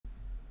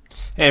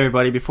Hey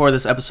everybody, before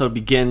this episode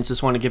begins,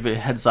 just want to give a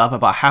heads up.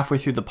 About halfway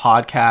through the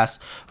podcast,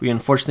 we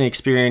unfortunately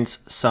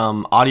experienced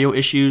some audio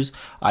issues.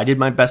 I did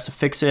my best to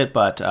fix it,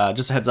 but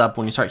just a heads up,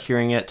 when you start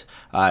hearing it,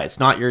 it's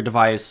not your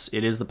device,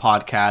 it is the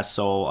podcast,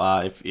 so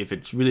if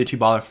it's really too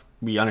bother,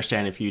 we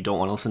understand if you don't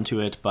want to listen to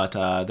it, but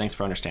thanks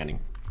for understanding.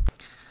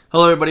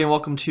 Hello everybody and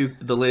welcome to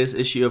the latest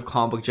issue of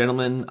Comic Book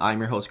Gentlemen. I'm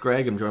your host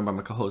Greg, I'm joined by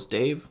my co-host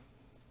Dave.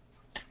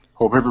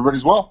 Hope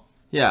everybody's well.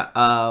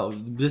 Yeah,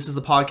 this is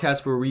the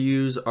podcast where we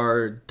use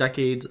our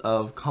decades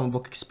of comic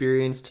book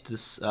experience to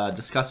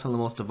discuss some of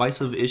the most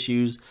divisive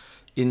issues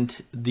in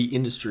the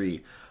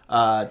industry.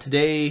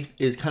 Today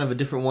is kind of a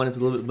different one. It's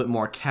a little bit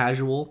more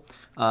casual.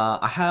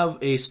 I have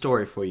a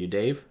story for you,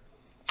 Dave.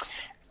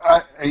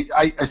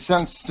 I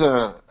sensed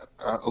a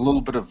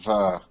little bit of,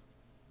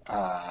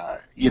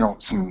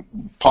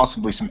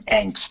 possibly some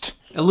angst.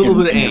 A little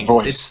bit of in your angst.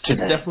 voice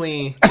It's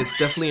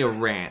definitely a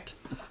rant.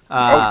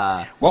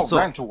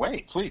 Rant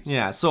away, please.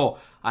 Yeah, so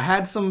I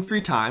had some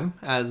free time,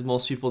 as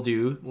most people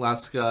do,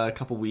 last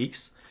couple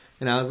weeks,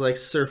 and I was like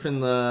surfing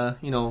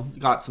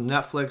got some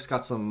Netflix,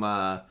 got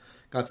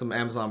some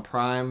Amazon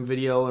Prime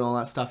Video and all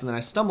that stuff, and then I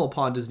stumbled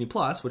upon Disney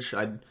Plus, which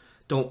I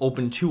don't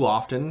open too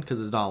often because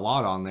there's not a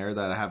lot on there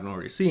that I haven't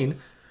already seen,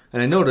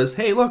 and I noticed,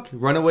 hey, look,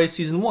 Runaways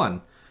Season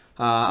 1.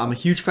 I'm a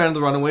huge fan of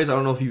the Runaways. I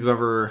don't know if you've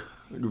ever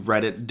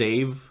read it,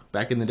 Dave,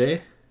 back in the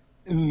day.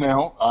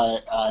 No,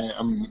 I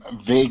am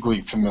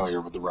vaguely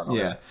familiar with the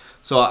Runaways. Yeah.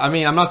 So, I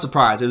mean, I'm not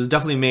surprised. It was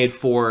definitely made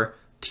for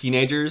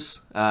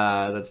teenagers.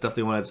 That's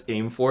definitely what it's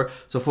aimed for.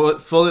 So, for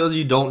those of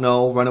you who don't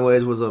know,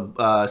 Runaways was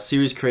a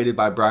series created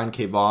by Brian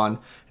K. Vaughan,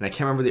 and I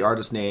can't remember the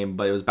artist's name,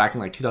 but it was back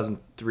in like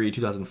 2003,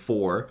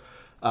 2004.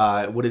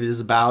 What it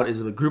is about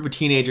is a group of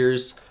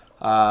teenagers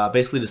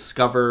basically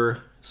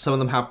discover some of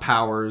them have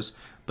powers,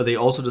 but they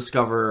also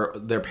discover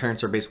their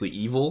parents are basically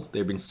evil.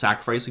 They've been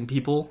sacrificing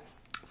people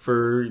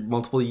for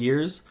multiple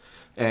years,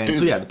 and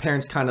so yeah, the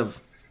kids kind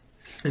of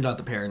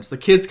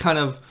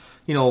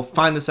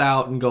find this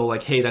out and go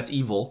like, hey, that's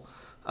evil,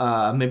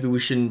 maybe we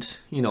should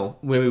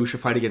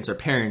fight against our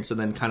parents, and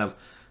then kind of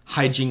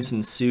hijinks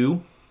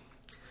ensue.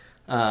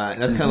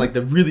 And that's kind of like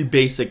the really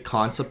basic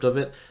concept of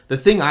it. The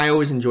thing I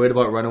always enjoyed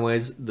about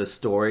Runaways, the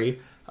story,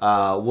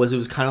 was it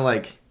was kind of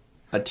like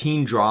a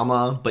teen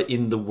drama but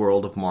in the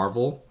world of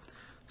Marvel.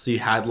 So you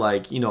had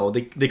like,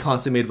 they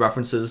constantly made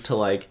references to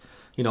like,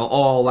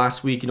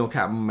 last week, Captain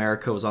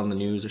America was on the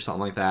news or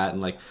something like that,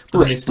 and like, but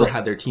then they still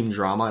had their teen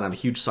drama, and I'm a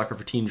huge sucker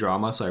for teen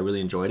drama, so I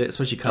really enjoyed it,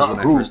 especially because when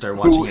I first started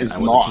watching it, I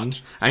was a teen.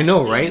 I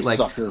know, right? Like,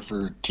 sucker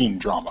for teen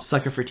drama.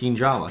 Sucker for teen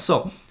drama.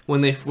 So when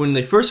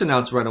they first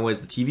announced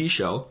Runaways, the TV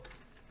show,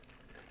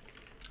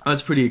 I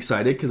was pretty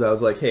excited because I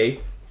was like, hey,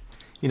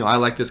 I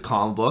like this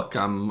comic book.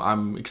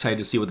 I'm excited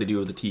to see what they do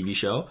with the TV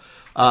show.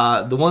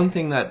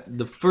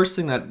 The first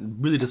thing that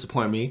really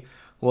disappointed me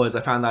was I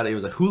found out it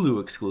was a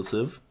Hulu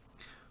exclusive,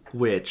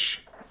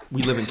 which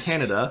we live in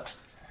Canada,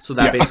 so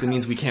that basically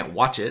means we can't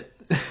watch it.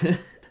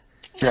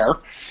 Fair.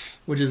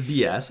 Which is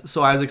BS.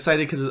 So I was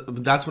excited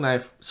because when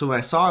I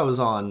saw it was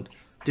on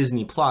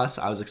Disney Plus,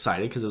 I was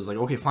excited because it was like,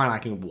 okay, fine, I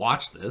can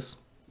watch this.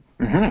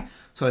 Mm-hmm.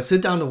 So I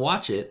sit down to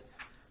watch it,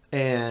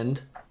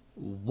 and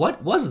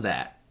what was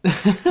that? And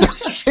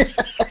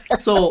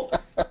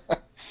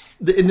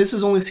this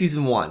is only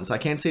season 1, so I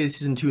can't say it's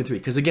season 2 and 3,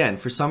 because again,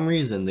 for some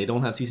reason, they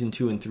don't have season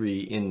 2 and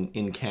 3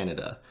 in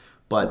Canada.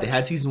 But they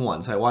had season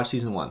 1, so I watched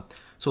season 1.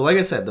 So like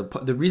I said,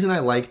 the reason I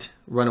liked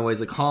Runaways,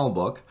 the comic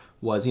book,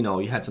 was,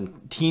 you had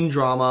some teen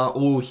drama.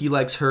 Oh, he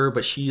likes her,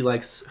 but she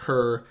likes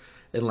her,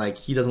 and like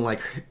he doesn't like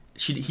her,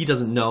 he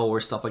doesn't know,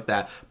 or stuff like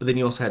that. But then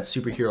you also had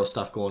superhero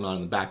stuff going on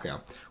in the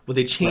background. What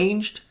they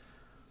changed,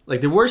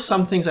 like there were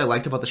some things I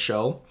liked about the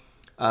show.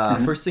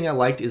 First thing I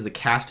liked is the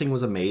casting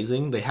was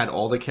amazing. They had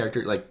all the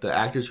characters, like the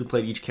actors who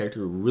played each character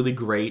were really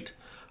great.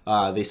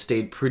 They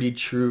stayed pretty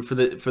true for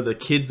the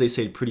kids. They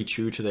stayed pretty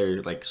true to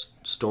their like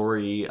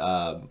story,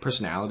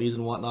 personalities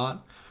and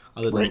whatnot.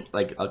 Other than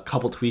like a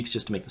couple tweaks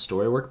just to make the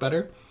story work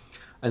better.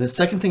 And the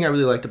second thing I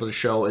really liked about the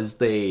show is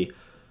they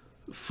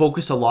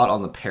focused a lot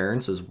on the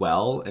parents as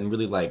well, and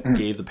really like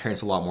gave the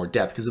parents a lot more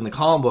depth. Because in the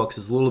comic books,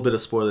 there's a little bit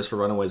of spoilers for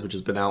Runaways, which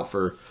has been out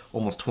for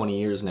almost 20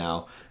 years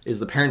now. Is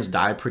the parents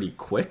die pretty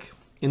quick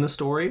in the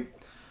story.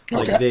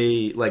 Like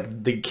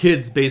the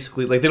kids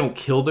basically, like they don't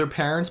kill their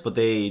parents, but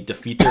they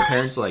defeat their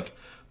parents like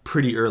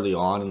pretty early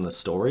on in the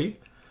story.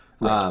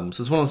 So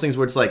it's one of those things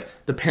where it's like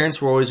the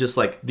parents were always just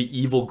like the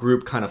evil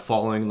group kind of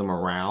following them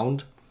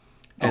around.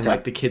 And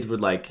like the kids would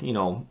like,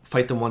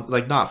 fight them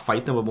not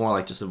fight them, but more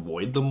like just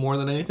avoid them more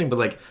than anything.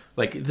 But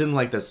like then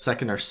like the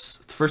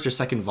first or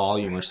second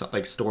volume or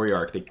like story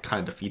arc, they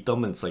kind of defeat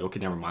them and it's like, okay,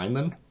 never mind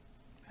then.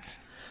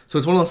 So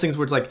it's one of those things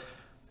where it's like,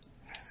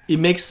 it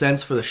makes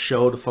sense for the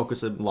show to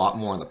focus a lot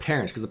more on the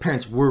parents because the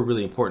parents were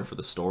really important for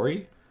the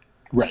story.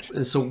 Right.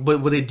 And so, but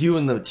what they do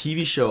in the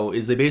TV show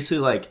is they basically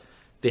like,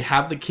 they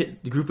have the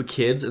group of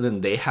kids and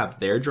then they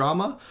have their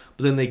drama,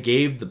 but then they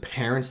gave the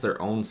parents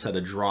their own set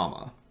of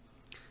drama.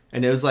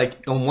 And it was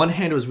like, on one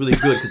hand, it was really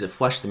good because it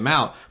fleshed them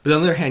out. But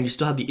on the other hand, you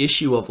still had the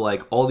issue of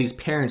like all these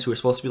parents who are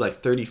supposed to be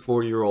like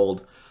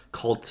 34-year-old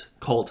cult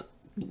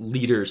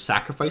leaders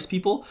sacrifice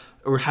people,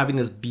 or having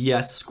this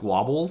BS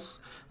squabbles.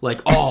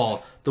 Like,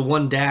 oh, the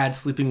one dad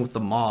sleeping with the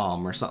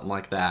mom or something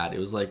like that. It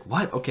was like,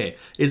 what? Okay.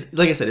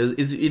 Like I said,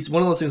 it's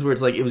one of those things where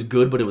it's like it was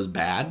good, but it was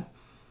bad.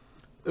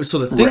 So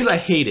the things I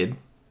hated,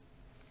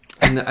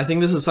 and I think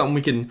this is something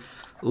we can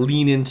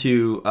lean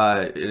into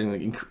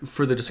in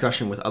further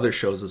discussion with other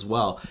shows as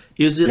well,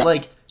 is it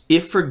like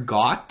it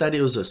forgot that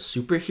it was a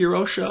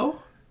superhero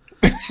show?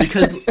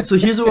 Because so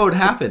here's what would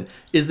happen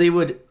is they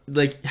would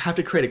like have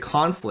to create a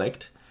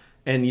conflict,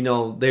 and you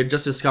know they're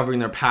just discovering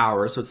their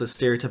power, so it's a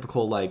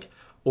stereotypical like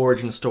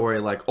origin story,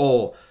 like,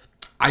 oh,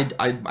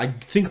 I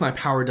think my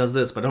power does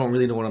this, but I don't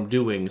really know what I'm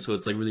doing, so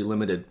it's like really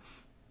limited.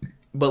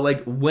 But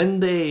like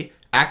when they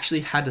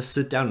actually had to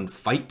sit down and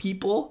fight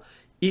people,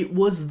 it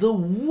was the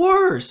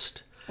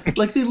worst.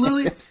 Like they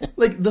literally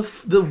like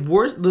the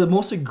worst, the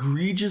most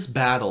egregious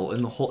battle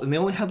in the whole, and they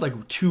only had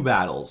like 2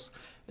 battles,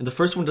 and the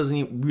first one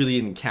doesn't really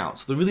even count.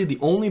 So the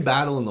only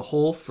battle in the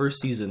whole first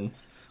season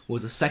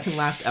was the second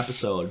last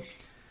episode.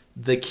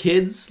 The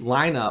kids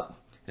line up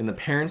and the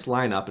parents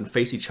line up and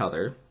face each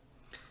other,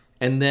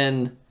 and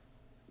then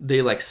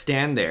they like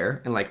stand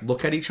there and like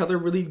look at each other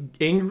really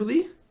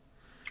angrily,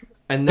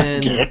 and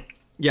then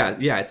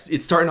yeah,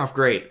 it's starting off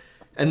great,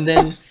 and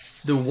then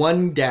the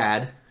one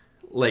dad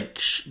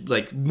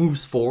like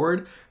moves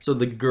forward, so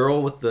the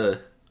girl with the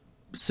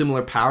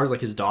similar powers,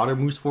 like his daughter,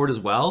 moves forward as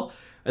well,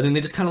 and then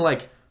they just kind of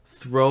like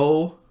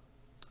throw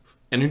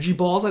energy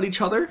balls at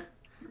each other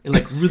in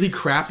like really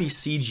crappy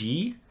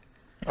CG.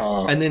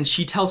 And then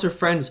she tells her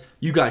friends,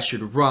 "You guys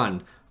should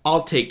run.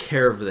 I'll take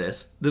care of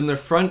this." Then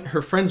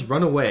her friends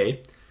run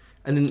away,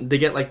 and then they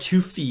get like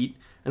 2 feet,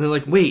 and they're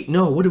like, "Wait,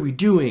 no, what are we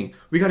doing?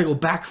 We got to go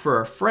back for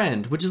our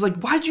friend." Which is like,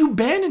 why'd you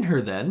abandon her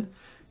then?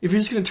 If you're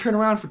just going to turn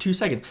around for 2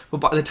 seconds. But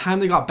by the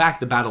time they got back,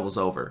 the battle was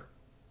over.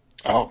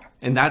 Oh.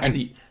 And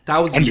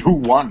who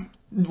won?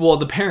 Well,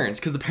 the parents,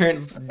 because the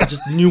parents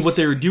just knew what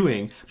they were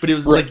doing. But it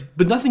was like,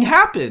 but nothing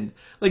happened.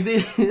 Like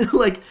they,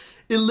 like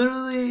it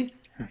literally,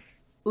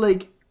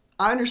 like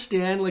I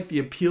understand like the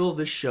appeal of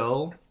this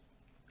show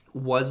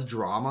was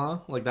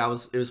drama. Like it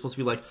was supposed to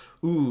be like,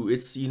 ooh,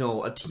 it's, you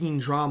know, a teen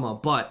drama,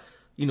 but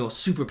you know,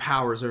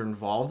 superpowers are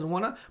involved and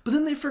whatnot. But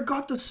then they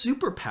forgot the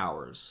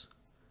superpowers.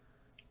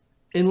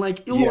 And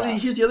like,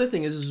 here's the other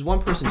thing: is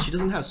one person, she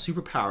doesn't have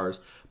superpowers,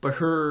 but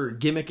her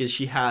gimmick is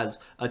she has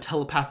a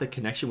telepathic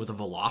connection with a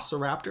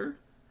velociraptor.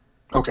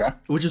 Okay.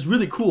 Which is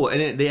really cool,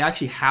 and they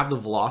actually have the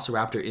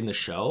velociraptor in the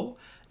show,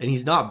 and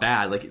he's not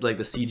bad. Like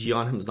the CG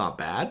on him is not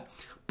bad.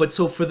 But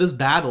so for this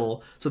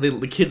battle, so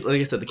the kids, like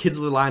I said, the kids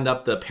were lined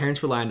up, the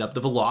parents were lined up.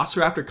 The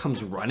velociraptor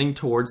comes running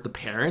towards the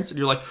parents, and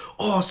you're like,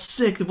 oh,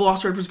 sick! The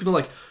velociraptor's gonna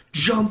like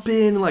jump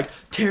in and like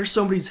tear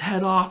somebody's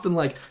head off and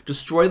like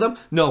destroy them.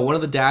 No, one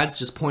of the dads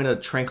just point a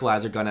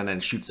tranquilizer gun at it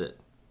and shoots it.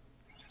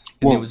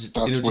 And well, that's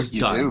what just you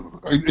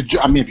done. do.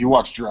 I mean, if you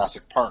watch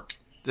Jurassic Park,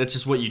 that's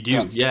just what you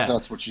do.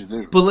 That's what you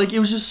do. But like, it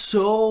was just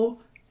so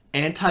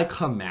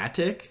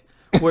anticlimactic.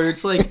 Where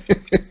it's like,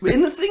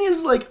 and the thing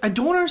is, like, I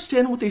don't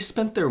understand what they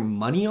spent their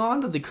money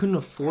on that they couldn't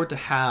afford to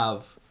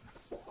have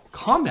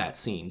combat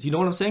scenes. You know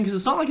what I'm saying? Because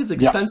it's not like it's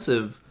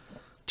expensive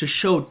to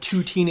show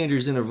 2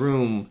 teenagers in a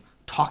room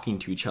talking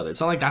to each other.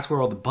 It's not like that's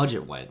where all the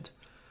budget went.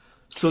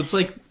 So it's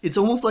like, it's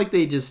almost like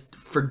they just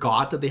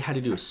forgot that they had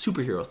to do a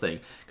superhero thing.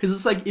 Because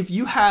it's like, if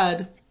you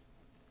had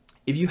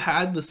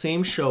the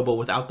same show but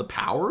without the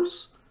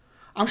powers,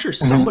 I'm sure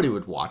somebody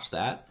would watch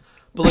that.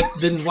 But like,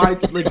 then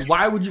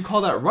why would you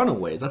call that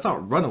Runaways? That's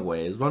not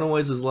Runaways.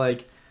 Runaways is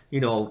like, you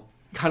know,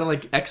 kind of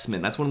like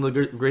X-Men. That's one of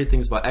the great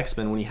things about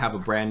X-Men when you have a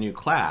brand new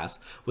class,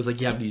 was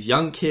like you have these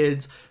young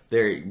kids,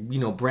 they're, you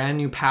know, brand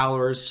new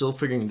powers, still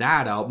figuring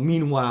that out.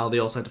 Meanwhile, they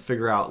also have to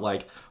figure out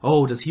like,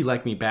 oh, does he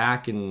like me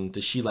back and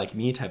does she like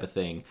me type of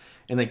thing.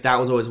 And like that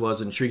was always what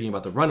was intriguing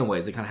about the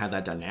Runaways. They kind of had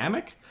that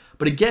dynamic.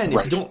 But again,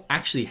 if you don't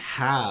actually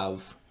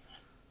have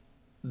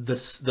the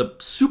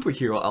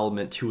superhero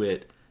element to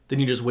it, then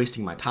you're just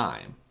wasting my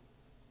time.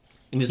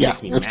 And it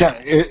just makes me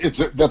mad.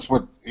 That's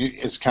what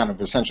is kind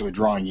of essentially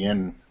drawing you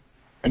in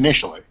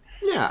initially.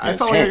 Yeah, I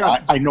felt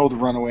like I know the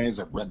Runaways.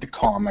 I've read the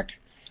comic.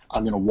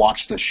 I'm going to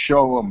watch the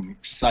show. I'm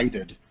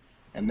excited.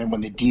 And then when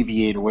they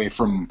deviate away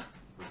from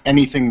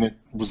anything that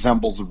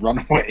resembles the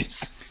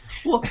Runaways,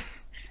 well,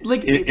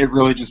 like it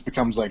really just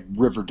becomes like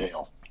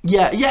Riverdale.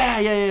 Yeah.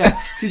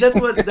 See,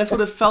 that's what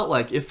it felt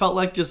like. It felt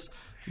like just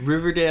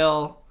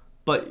Riverdale,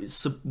 but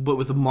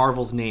with the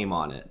Marvel's name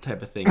on it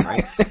type of thing,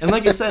 right? And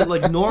like I said,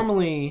 like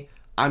normally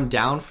I'm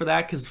down for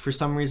that because for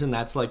some reason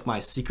that's like my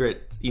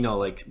secret, you know,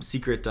 like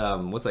secret,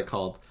 what's that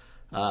called?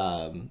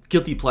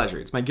 Guilty pleasure.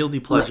 It's my guilty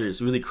pleasure. It's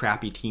really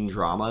crappy teen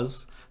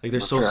dramas. Like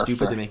they're so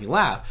stupid they make me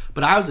laugh.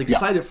 But I was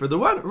excited for the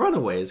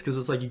Runaways because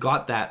it's like you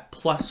got that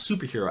plus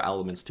superhero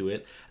elements to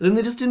it. And then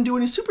they just didn't do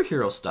any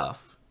superhero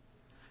stuff.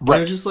 Right.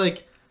 And it was just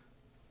like,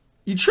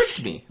 you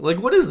tricked me. Like,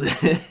 what is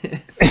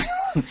this?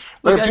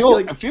 But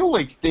I feel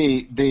like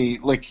they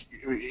like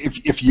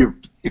if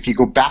you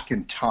go back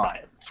in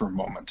time for a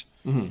moment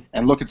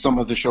and look at some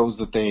of the shows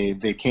that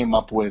they came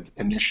up with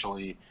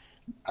initially,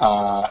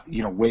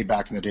 you know, way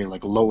back in the day,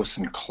 like Lois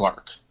and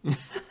Clark.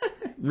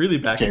 really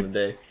back in the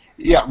day.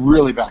 Yeah,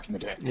 really back in the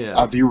day.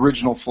 Yeah. The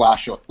original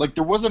Flash show. Like,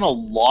 there was a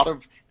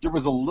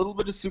little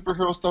bit of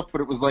superhero stuff,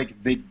 but it was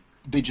like they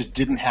just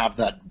didn't have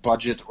that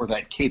budget or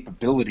that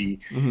capability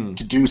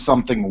to do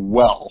something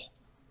well.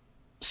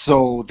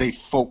 So they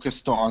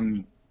focused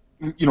on,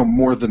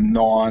 more the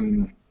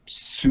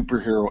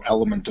non-superhero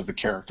element of the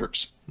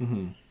characters.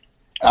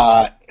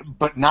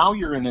 But now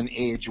you're in an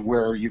age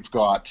where you've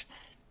got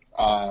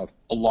a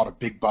lot of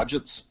big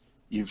budgets.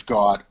 You've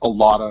got a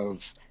lot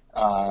of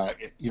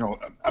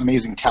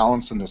amazing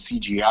talents in the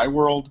CGI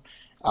world.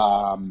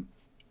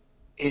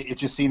 It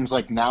just seems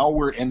like now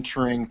we're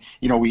entering,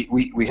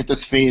 we hit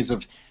this phase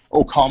of,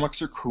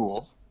 comics are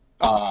cool.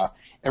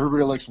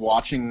 Everybody likes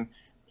watching,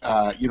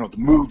 the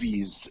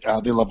movies.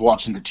 They love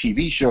watching the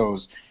TV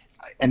shows.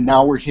 And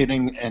now we're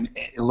hitting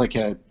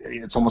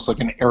it's almost like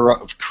an era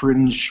of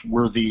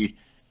cringe-worthy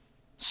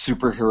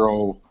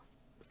superhero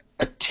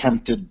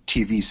attempted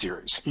TV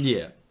series.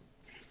 Yeah.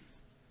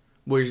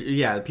 Where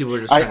people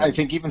are just. I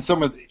think even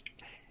some of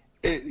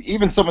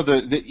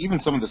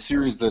the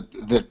series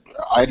that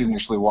I'd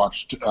initially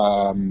watched,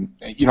 and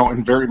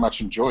very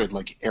much enjoyed,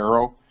 like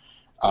Arrow,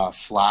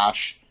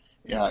 Flash.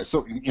 Yeah,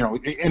 so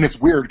and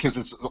it's weird because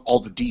it's all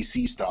the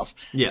DC stuff.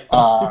 Yeah.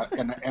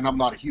 And I'm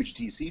not a huge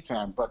DC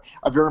fan, but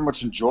I very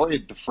much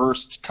enjoyed the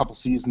first couple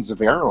seasons of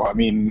Arrow. I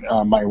mean,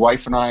 my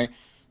wife and I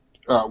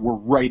were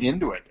right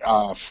into it.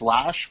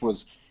 Flash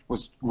was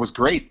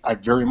great. I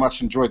very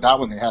much enjoyed that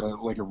one. They had a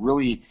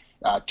really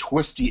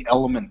twisty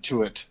element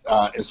to it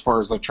as far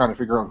as like trying to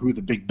figure out who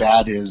the big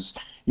bad is,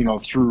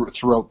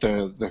 throughout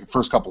the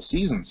first couple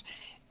seasons.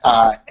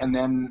 And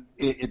then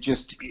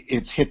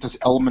it's hit this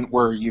element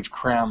where you've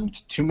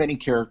crammed too many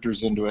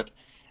characters into it.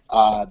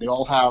 They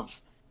all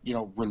have,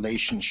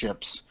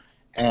 relationships,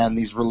 and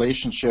these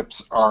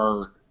relationships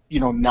are,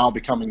 now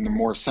becoming the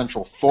more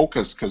central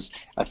focus, because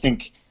I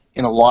think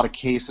in a lot of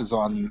cases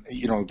on,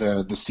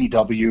 the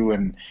CW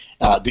and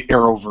the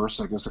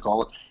Arrowverse, I guess they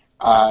call it,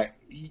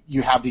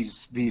 you have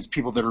these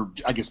people that are,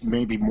 I guess,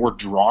 maybe more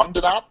drawn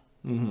to that,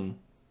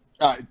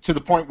 to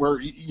the point where,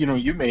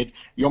 you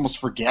almost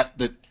forget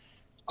that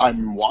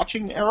I'm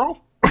watching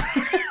Arrow.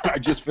 I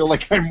just feel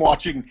like I'm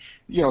watching,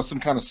 some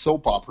kind of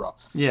soap opera.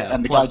 Yeah.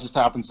 And the guy just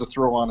happens to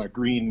throw on a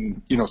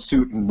green,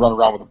 suit and run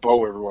around with a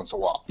bow every once in a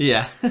while.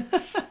 Yeah.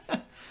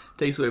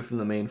 Takes away from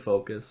the main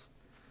focus.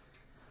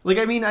 Like,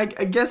 I mean, I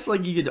guess,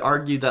 like, you could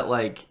argue that,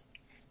 like,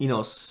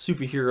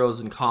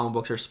 superheroes and comic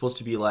books are supposed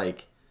to be,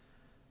 like,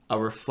 a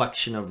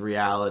reflection of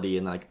reality,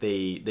 and, like,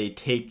 they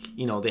take,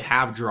 they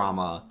have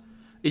drama.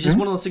 It's just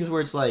one of those things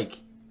where it's, like,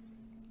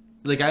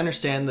 I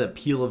understand the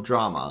appeal of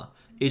drama.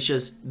 It's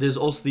just there's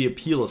also the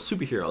appeal of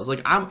superheroes.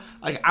 Like, I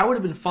would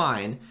have been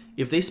fine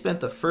if they spent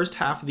the first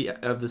half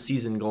of the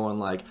season going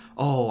like,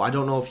 I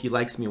don't know if he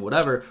likes me or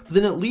whatever. But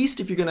then at least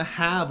if you're gonna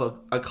have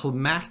a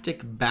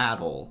climactic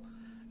battle,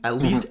 at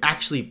least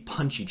actually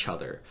punch each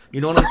other. You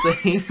know what I'm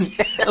saying?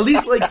 At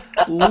least like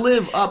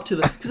live up to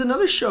the. Because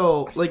another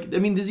show, like, I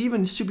mean, there's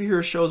even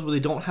superhero shows where they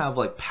don't have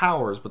like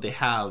powers, but they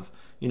have,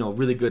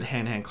 really good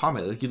hand-to-hand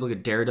combat. Like, you look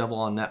at Daredevil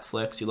on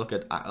Netflix, you look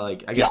at,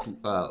 like, I guess,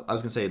 I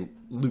was going to say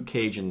Luke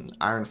Cage and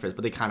Iron Fist,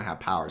 but they kind of have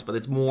powers. But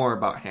it's more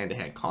about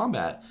hand-to-hand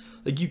combat.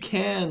 Like, you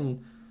can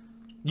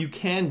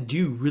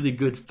do really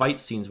good fight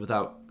scenes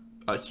without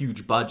a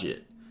huge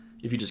budget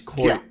if you just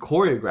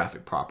choreograph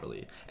it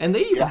properly. And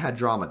they even had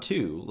drama,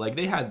 too. Like,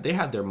 they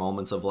had their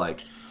moments of,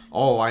 like,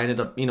 I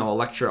ended up,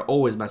 Elektra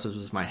always messes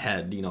with my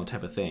head,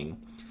 type of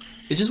thing.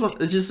 It's just one of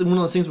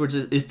those things where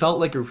it felt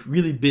like a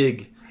really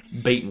big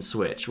bait and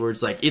switch, where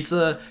it's like it's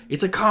a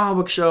comic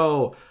book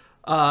show.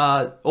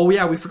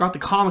 We forgot the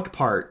comic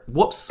part.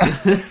 Whoops.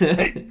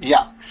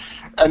 Yeah,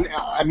 and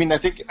I mean, I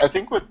think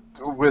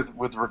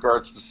with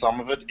regards to some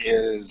of it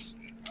is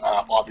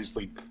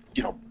obviously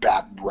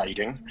bad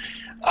writing,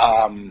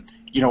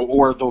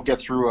 or they'll get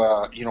through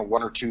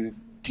one or two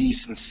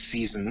decent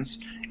seasons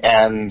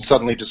and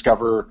suddenly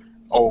discover,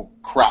 oh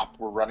crap,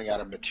 we're running out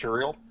of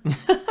material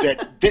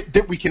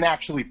that we can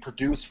actually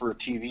produce for a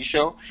TV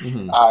show.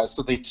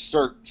 So they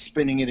start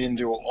spinning it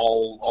into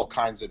all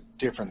kinds of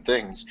different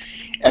things.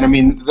 And I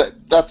mean,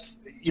 that's,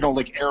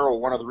 like Arrow,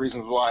 one of the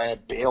reasons why I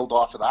bailed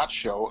off of that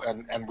show,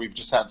 and we've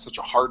just had such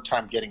a hard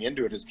time getting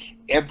into it, is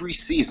every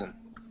season,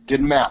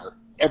 didn't matter,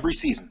 every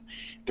season,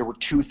 there were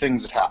two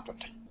things that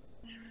happened.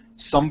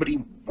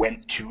 Somebody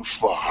went too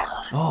far.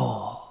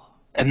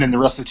 And then the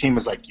rest of the team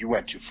was like, you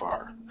went too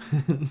far.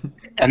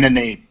 And then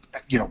they,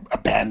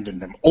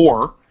 abandoned him.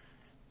 Or,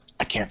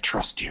 I can't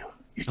trust you.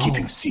 You're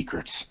keeping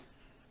secrets.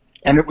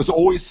 And it was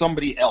always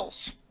somebody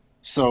else.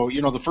 So,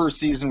 the first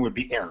season would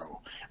be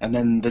Arrow. And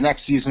then the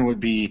next season would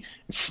be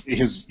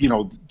his,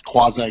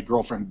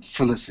 quasi-girlfriend,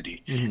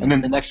 Felicity. And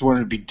then the next one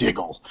would be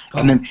Diggle.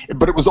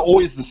 But it was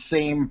always the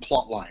same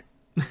plot line.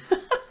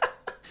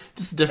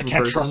 Just a different I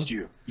can't person. Trust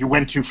you. You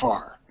went too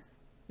far.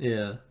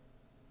 Yeah.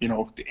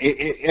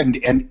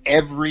 And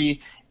every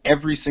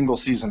single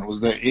season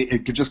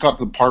it just got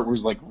to the part where it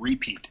was like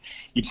repeat.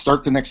 You'd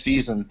start the next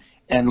season,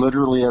 and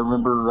literally I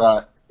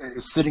remember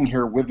sitting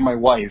here with my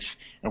wife,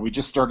 and we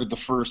just started the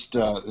first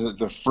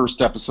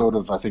episode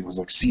of, I think it was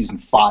like season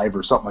 5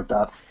 or something like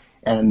that,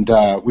 and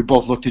we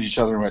both looked at each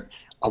other and went,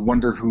 I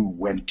wonder who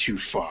went too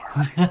far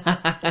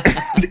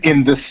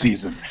in this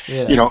season.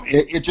 Yeah. You know,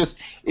 it's just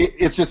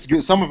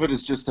some of it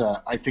is just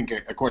I think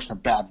a question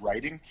of bad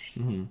writing.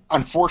 Mm-hmm.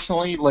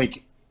 Unfortunately,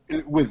 like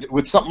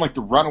with something like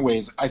the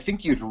Runaways, I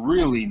think you'd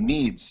really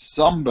need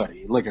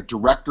somebody like a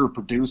director,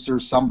 producer,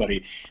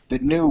 somebody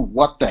that knew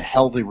what the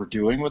hell they were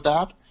doing with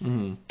that.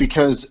 Mm-hmm.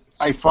 Because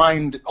I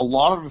find a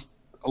lot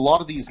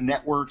of these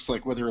networks,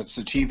 like whether it's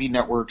the TV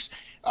networks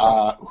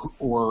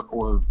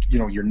or you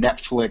know, your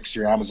Netflix,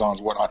 your Amazons,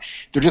 whatnot,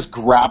 they're just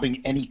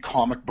grabbing any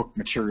comic book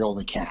material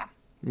they can.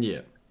 Yeah.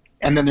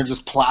 And then they're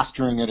just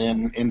plastering it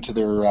into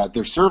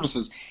their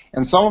services.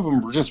 And some of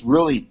them just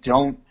really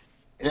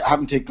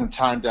haven't taken the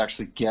time to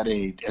actually get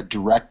a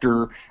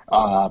director,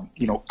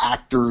 you know,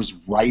 actors,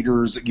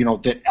 writers, you know,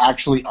 that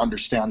actually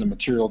understand the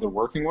material they're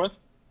working with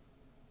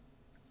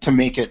to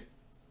make it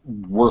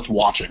worth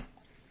watching.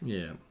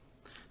 Yeah.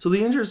 So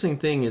the interesting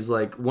thing is,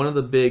 like, one of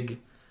the big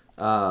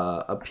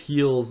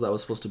appeals that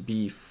was supposed to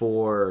be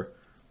for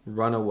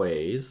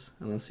Runaways,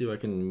 and let's see if I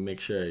can make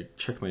sure I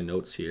check my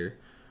notes here,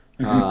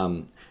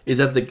 is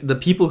that the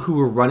people who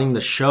were running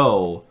the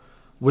show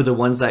were the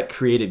ones that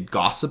created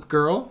Gossip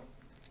Girl.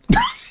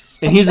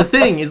 And here's the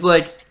thing, is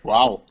like...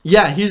 Wow.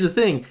 Yeah, here's the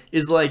thing,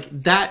 is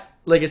like that,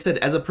 like I said,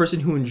 as a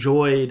person who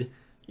enjoyed,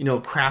 you know,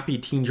 crappy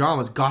teen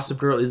dramas, Gossip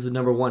Girl is the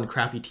 #1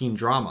 crappy teen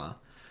drama.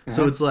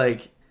 So it's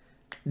like...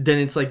 Then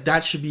it's like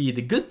that should be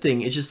the good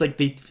thing. It's just like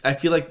I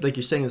feel like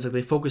you're saying, it's like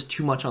they focused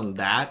too much on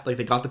that. Like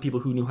they got the people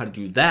who knew how to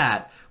do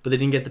that, but they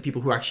didn't get the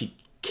people who actually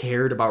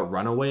cared about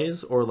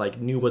Runaways or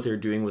like knew what they were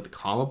doing with the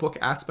comic book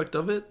aspect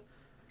of it.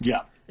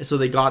 Yeah. And so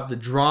they got the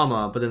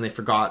drama, but then they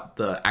forgot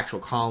the actual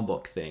comic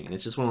book thing. And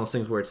it's just one of those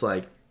things where it's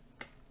like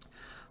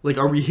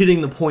are we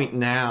hitting the point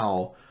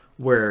now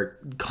where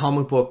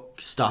comic book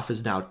stuff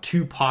is now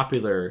too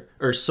popular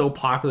or so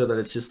popular that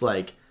it's just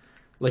like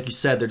you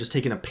said, they're just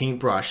taking a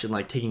paintbrush and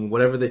like taking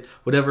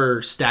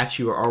whatever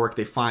statue or artwork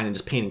they find and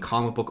just painting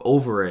comic book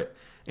over it,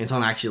 and it's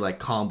not actually like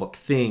comic book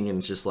thing, and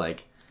it's just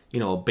like, you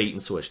know, a bait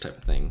and switch type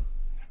of thing.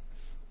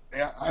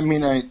 Yeah, I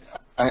mean,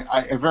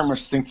 I very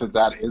much think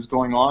that is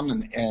going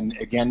on, and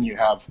again, you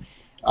have,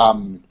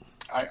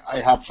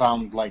 I have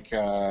found like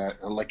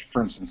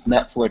for instance,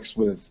 Netflix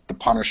with The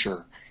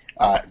Punisher,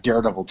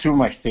 Daredevil, two of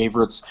my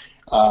favorites.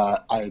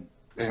 I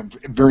have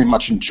very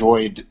much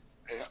enjoyed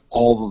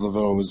all of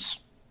those.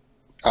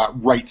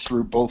 Right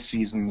through both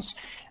seasons,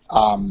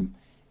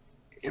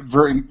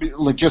 very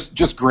like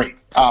just great.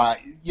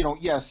 You know,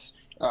 yes,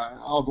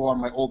 I'll go on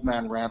my old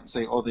man rant and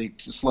say, oh, they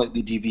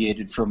slightly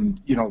deviated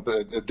from, you know,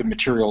 the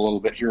material a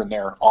little bit here and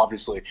there,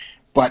 obviously,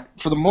 but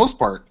for the most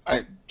part,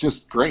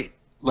 just great.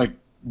 Like,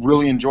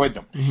 really enjoyed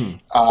them.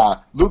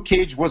 Mm-hmm. Luke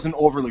Cage wasn't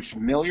overly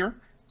familiar.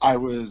 I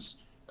was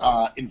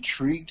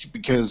intrigued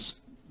because,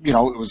 you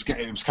know, it was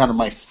kind of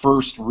my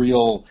first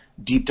real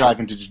deep dive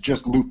into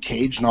just Luke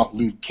Cage, not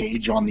Luke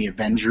Cage on the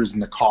Avengers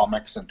and the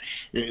comics, and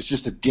it's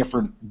just a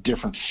different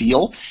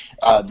feel.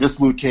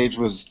 This Luke Cage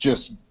was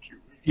just,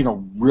 you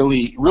know,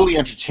 really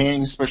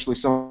entertaining, especially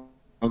some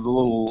of the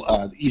little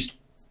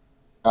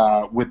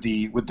with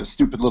the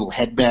stupid little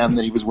headband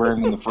that he was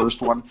wearing in the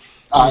first one.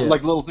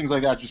 Like little things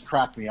like that just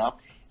cracked me up.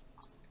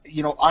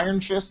 You know,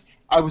 Iron Fist,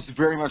 I was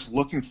very much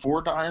looking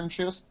forward to Iron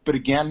Fist, but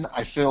again,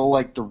 I feel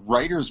like the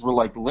writers were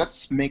like,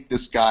 let's make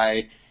this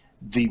guy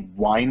the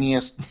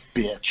whiniest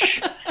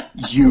bitch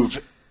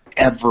you've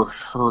ever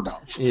heard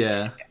of.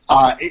 Yeah.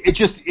 It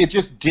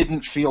just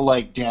didn't feel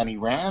like Danny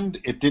Rand.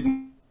 It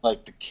didn't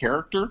like the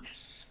character.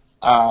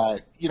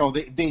 You know,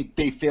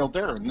 they failed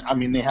there. And I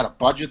mean, they had a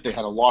budget. They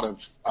had a lot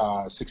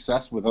of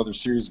success with other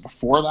series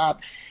before that.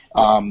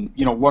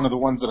 You know, one of the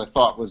ones that I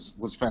thought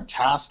was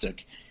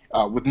fantastic,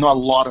 with not a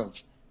lot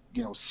of,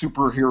 you know,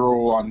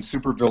 superhero on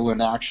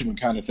supervillain action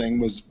kind of thing,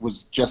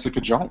 was Jessica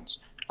Jones.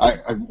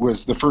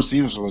 The first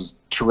season was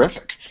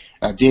terrific.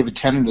 David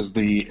Tennant as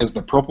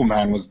the Purple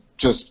Man was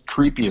just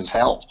creepy as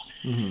hell.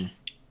 Mm-hmm.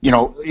 You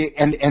know,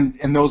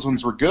 and those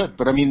ones were good,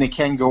 but I mean, they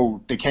can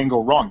go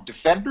wrong.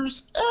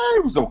 Defenders,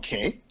 it was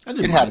okay.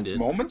 It had its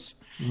moments.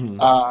 Mm-hmm.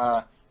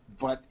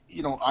 But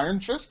you know, Iron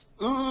Fist,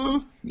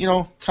 you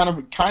know, kind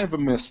of a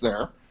miss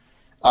there.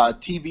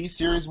 TV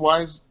series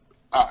wise,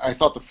 I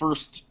thought the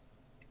first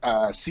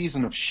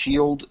season of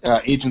S.H.I.E.L.D.,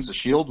 Agents of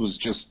S.H.I.E.L.D. was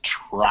just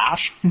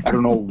trash. I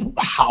don't know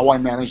how I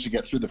managed to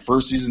get through the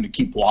first season to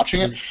keep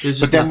watching it.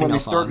 But then when they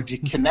started to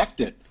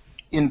connect it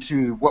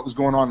into what was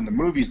going on in the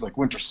movies, like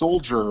Winter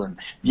Soldier and,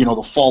 you know,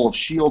 the fall of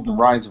S.H.I.E.L.D. and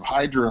Rise of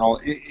Hydra and all,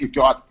 it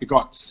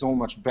got so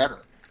much better.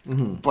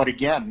 Mm-hmm. But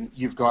again,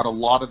 you've got a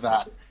lot of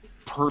that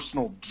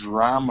personal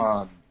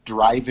drama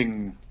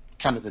driving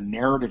kind of the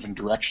narrative and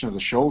direction of the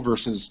show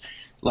versus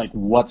like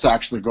what's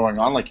actually going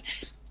on. Like,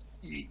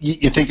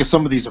 you think of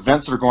some of these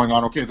events that are going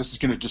on, okay, this is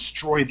going to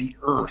destroy the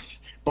Earth,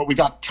 but we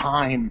got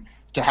time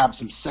to have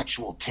some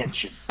sexual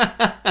tension.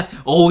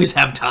 Always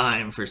have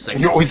time for sexual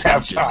tension. You always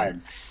have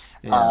time.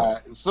 Yeah.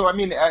 So I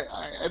mean,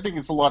 I think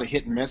it's a lot of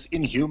hit and miss.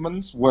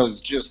 Inhumans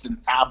was just an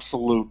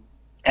absolute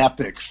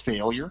epic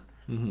failure.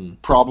 Hmm.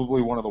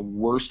 Probably one of the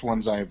worst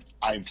ones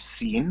I've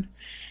seen.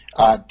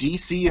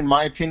 DC, in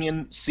my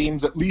opinion,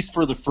 seems, at least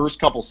for the first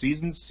couple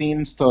seasons,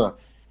 seems to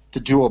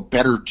do a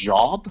better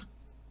job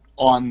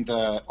on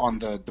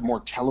the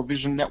more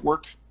television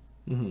network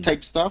Hmm.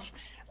 type stuff.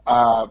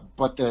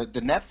 But the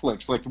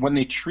Netflix, like when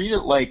they treat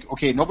it like,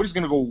 okay, nobody's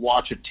going to go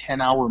watch a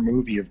 10-hour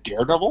movie of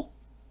Daredevil,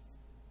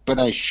 but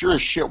I sure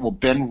as shit will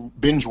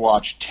binge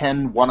watch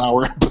 10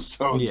 one-hour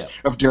episodes Yeah.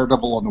 of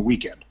Daredevil on the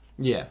weekend.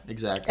 Yeah,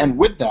 exactly. And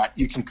with that,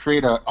 you can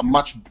create a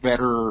much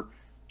better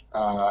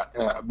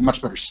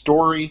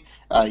story.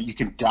 You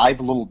can dive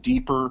a little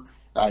deeper.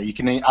 You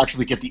can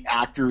actually get the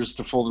actors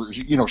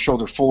to show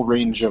their full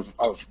range of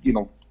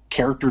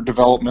character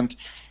development.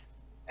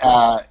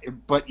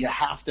 But you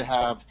have to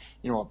have,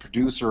 a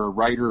producer, a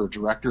writer, or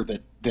director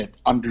that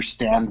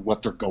understand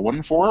what they're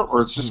going for,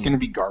 or it's just going to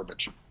be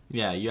garbage.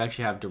 Yeah, you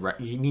actually have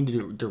you need to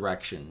do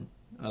direction.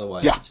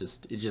 Otherwise, Yeah. you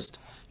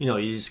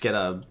just get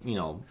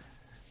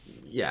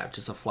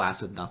just a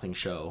flaccid nothing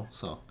show.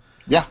 So,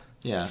 Yeah.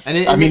 yeah.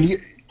 And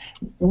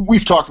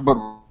we've talked about.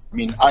 I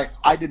mean,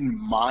 I didn't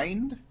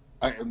mind.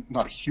 I'm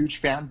not a huge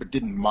fan, but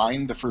didn't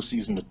mind the first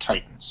season of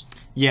Titans.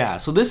 yeah,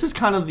 so this is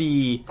kind of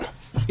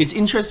it's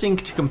interesting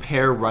to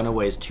compare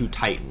Runaways to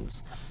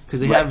Titans because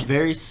they have Right.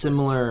 very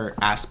similar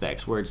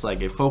aspects where it's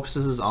like it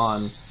focuses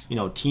on,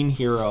 teen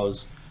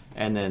heroes,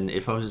 and then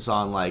it focuses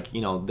on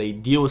they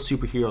deal with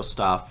superhero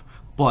stuff,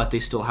 but they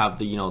still have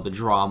the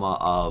drama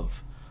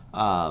of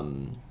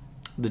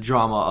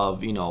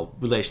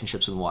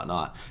relationships and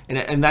whatnot,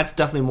 and that's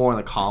definitely more in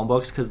the comic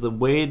books because the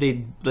way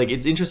they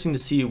it's interesting to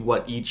see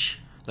what each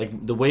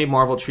the way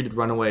Marvel treated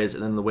Runaways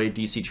and then the way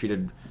DC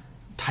treated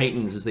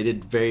Titans is they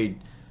did very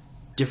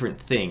different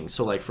things.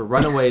 So for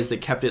Runaways, they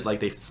kept it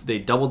they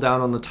doubled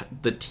down on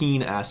the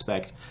teen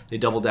aspect. They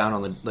doubled down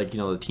on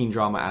the teen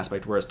drama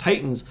aspect. Whereas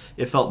Titans,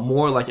 it felt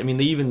more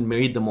they even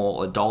made them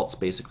all adults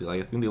basically.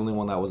 I think the only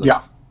one that was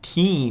a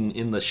teen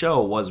in the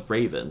show was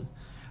Raven.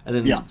 And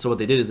then so what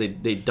they did is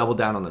they doubled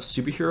down on the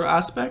superhero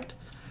aspect.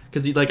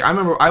 Because I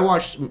remember I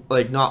watched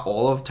not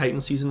all of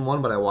Titans season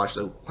 1, but I watched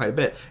quite a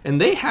bit, and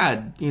they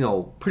had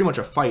pretty much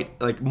a fight,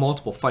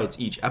 multiple fights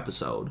each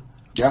episode.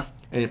 Yeah.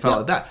 And it felt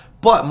like that.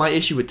 But my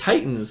issue with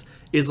Titans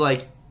is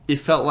it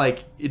felt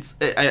like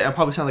I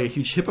probably sound like a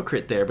huge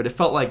hypocrite there, but it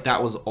felt like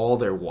that was all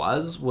there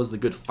was the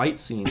good fight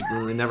scenes.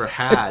 And they never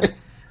had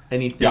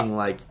anything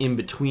in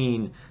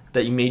between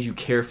that made you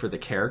care for the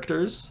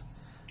characters.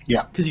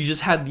 Yeah. Because you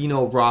just had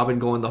Robin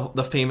going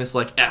the famous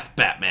F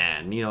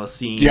Batman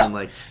scene, Yeah.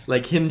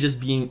 and him just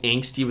being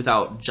angsty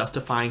without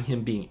justifying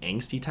him being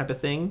angsty type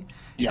of thing.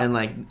 Yeah. And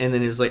and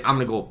then it was I'm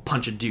gonna go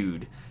punch a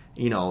dude,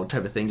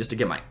 type of thing, just to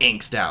get my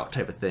angst out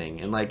type of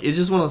thing. And it's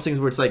just one of those things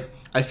where it's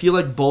I feel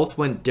like both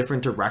went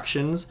different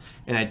directions,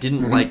 and I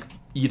didn't like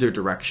either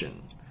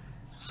direction.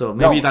 So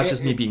maybe that's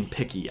just me being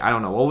picky. I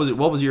don't know.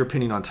 What was your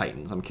opinion on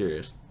Titans? I'm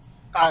curious.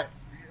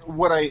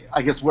 What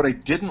I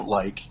didn't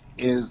like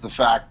is the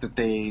fact that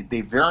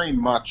they very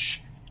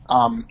much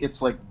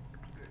it's like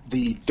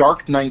the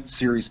Dark Knight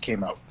series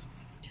came out,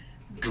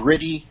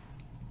 gritty,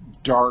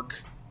 dark,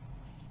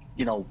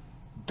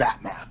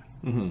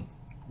 Batman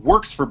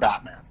works for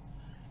Batman,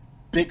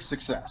 big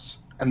success,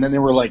 and then they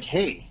were like,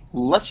 hey,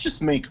 let's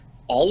just make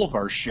all of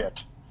our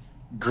shit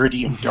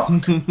gritty and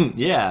dark.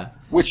 Yeah.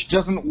 Which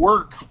doesn't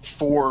work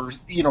for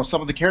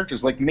some of the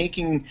characters. Like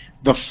making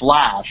the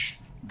Flash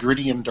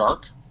gritty and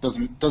dark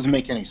doesn't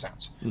make any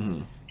sense.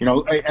 Mm-hmm.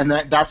 And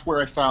that's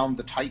where I found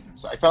the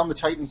Titans. I found the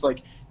Titans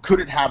could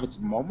it have its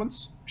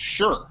moments?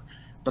 Sure,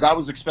 but I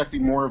was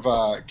expecting more of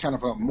an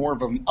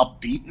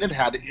upbeat,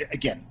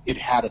 and it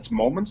had its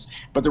moments,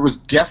 but there was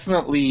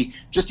definitely,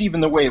 just even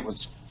the way it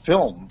was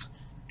filmed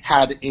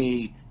had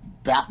a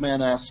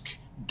Batman-esque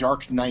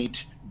Dark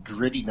Knight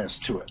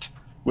grittiness to it,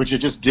 which it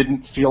just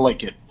didn't feel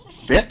like it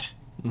fit.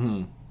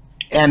 Mm-hmm.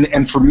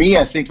 And for me,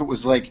 I think it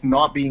was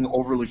not being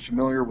overly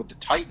familiar with the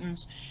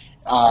Titans,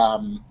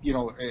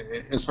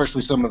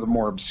 especially some of the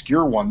more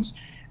obscure ones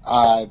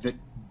that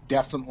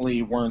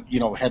definitely weren't,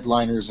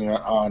 headliners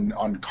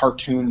on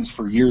cartoons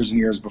for years and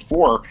years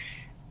before.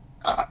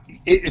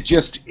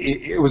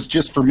 It was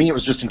just, for me, it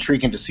was just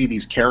intriguing to see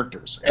these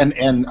characters,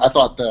 and I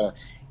thought the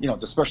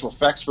special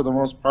effects for the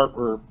most part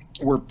were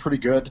pretty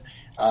good.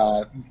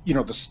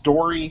 The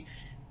story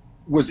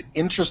was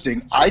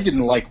interesting. I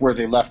didn't like where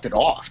they left it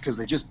off because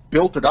they just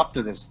built it up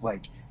to this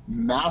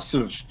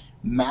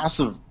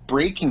massive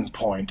breaking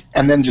point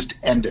and then just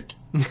ended.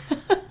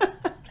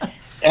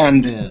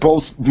 And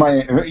both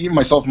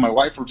myself and my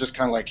wife were just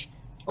kind of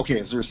okay,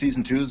 is there a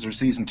season 2? Is there a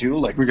season 2?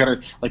 We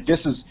gotta,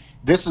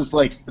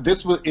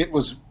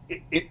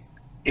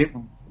 it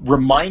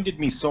reminded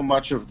me so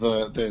much of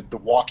the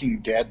Walking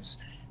Dead's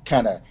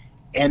kind of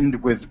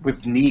end with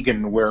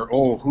Negan, where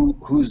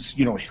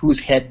whose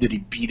head did he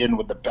beat in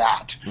with the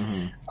bat?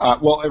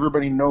 Mm-hmm. Well,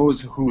 everybody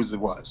knows whose it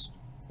was,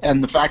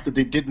 and the fact that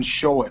they didn't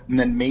show it and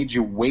then made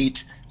you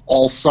wait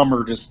all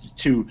summer just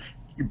to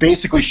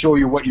basically show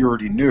you what you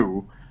already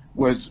knew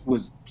was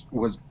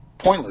was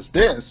pointless.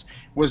 This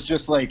was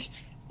just like,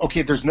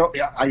 okay, there's no.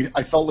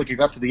 I felt like it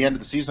got to the end of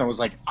the season. I was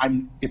like,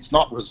 it's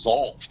not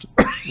resolved.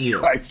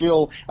 Yeah. I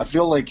feel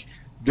like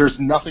there's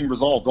nothing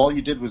resolved. All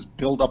you did was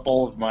build up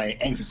all of my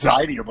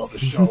anxiety about the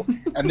show,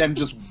 and then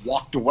just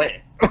walked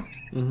away.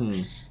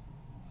 Mm-hmm.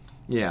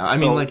 Yeah, I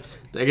mean, like,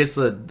 I guess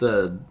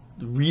the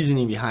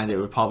reasoning behind it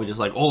would probably just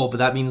like, oh, but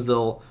that means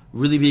they'll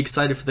really be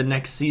excited for the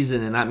next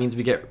season, and that means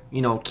we get,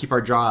 keep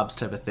our jobs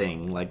type of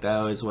thing. Like,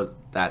 that is what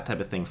that type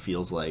of thing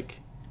feels like.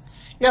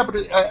 Yeah, but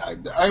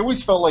I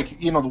always felt like,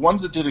 the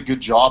ones that did a good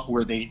job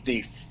where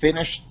they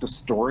finished the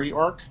story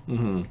arc,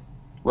 Mm-hmm.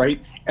 right?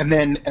 And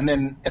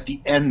then at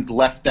the end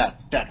left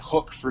that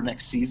hook for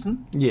next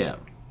season. Yeah.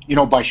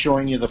 By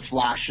showing you the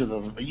flash of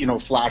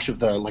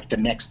the like the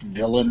next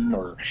villain,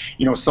 or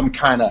some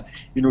kind of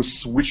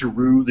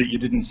switcheroo that you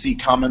didn't see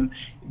coming,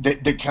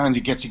 that kind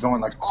of gets you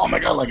going like, oh my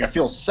god, like I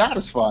feel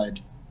satisfied,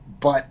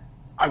 but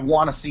I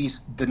want to see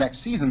the next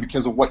season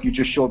because of what you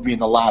just showed me in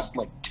the last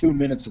like 2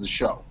 minutes of the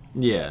show.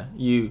 Yeah,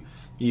 you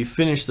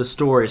finished the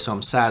story, so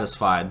I'm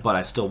satisfied, but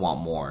I still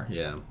want more.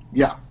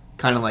 Yeah,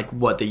 kind of like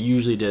what they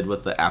usually did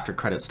with the after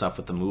credit stuff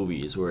with the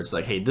movies, where it's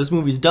like, hey, this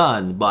movie's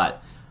done,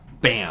 but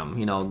bam,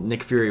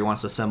 Nick Fury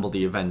wants to assemble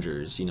the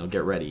Avengers,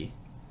 get ready.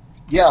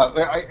 Yeah,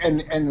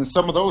 and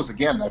some of those,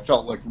 again, I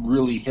felt like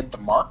really hit the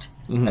mark,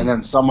 Mm-hmm. and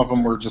then some of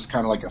them were just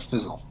kind of like a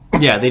fizzle.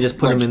 Yeah, they just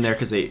put them in there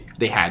because they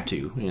had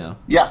to,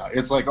 Yeah,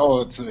 it's like,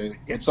 oh,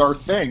 it's our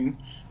thing,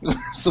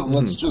 so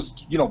let's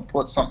just,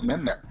 put something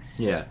in there.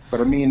 Yeah.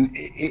 But I mean,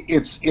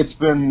 it's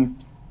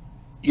been,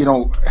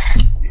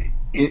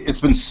 it's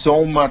been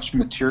so much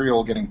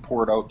material getting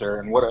poured out there,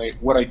 and what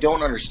I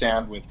don't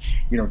understand with,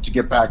 to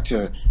get back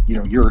to,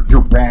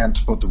 your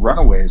rant about the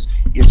Runaways,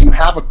 is you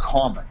have a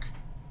comic,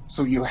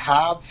 so you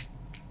have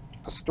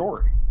a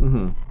story.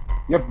 Mm-hmm.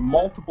 You have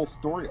multiple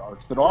story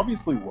arcs that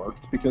obviously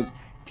worked because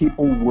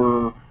people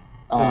were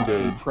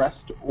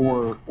impressed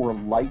or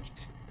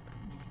liked,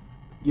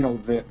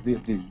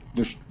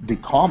 the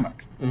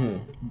comic. Mm-hmm.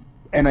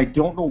 And I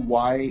don't know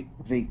why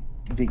they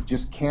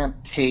just can't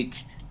take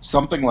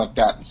something like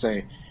that and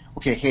say,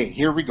 okay, hey,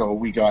 here we go.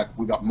 We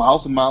got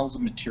miles and miles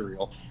of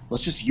material.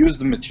 Let's just use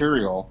the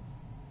material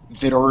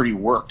that already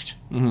worked.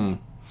 Mm-hmm.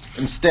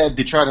 Instead,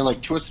 they try to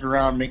like twist it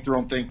around, make their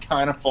own thing,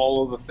 kind of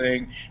follow the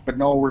thing. But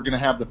no, we're going to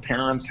have the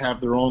parents have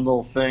their own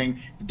little thing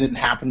that didn't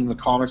happen in the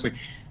comics.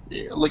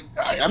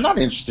 I'm not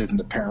interested in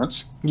the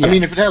parents. Yeah. I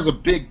mean, if it has a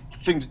big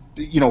thing,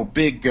 to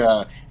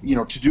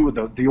do with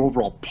the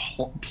overall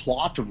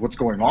plot of what's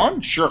going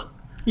on, sure.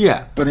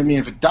 Yeah. But I mean,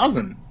 if it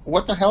doesn't,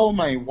 what the hell am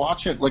I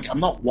watching? Like, I'm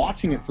not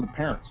watching it for the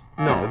parents.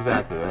 No,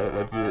 exactly, right?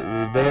 Like,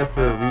 you're there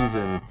for a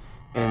reason,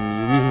 and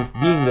your reason for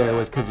being there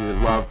was because of your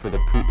love for the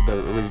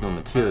original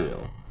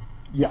material.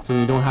 Yeah. So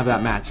when you don't have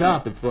that match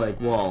up, it's like,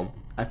 well,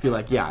 I feel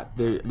like, yeah,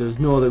 there's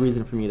no other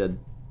reason for me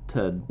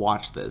to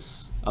watch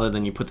this other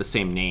than you put the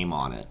same name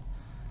on it.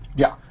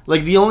 Yeah.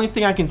 Like, the only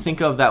thing I can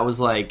think of that was,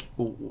 like,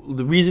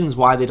 the reasons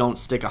why they don't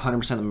stick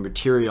 100% of the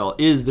material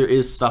is there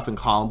is stuff in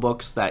comic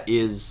books that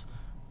is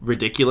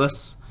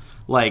ridiculous.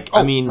 Like,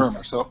 I mean... very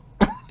much so.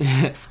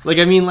 like,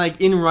 I mean, like,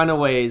 in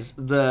Runaways,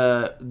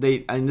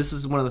 and this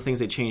is one of the things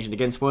they changed. And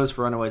again, spoilers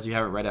for Runaways, if you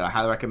haven't read it, I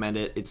highly recommend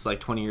it. It's, like,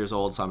 20 years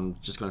old, so I'm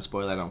just going to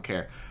spoil it. I don't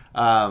care.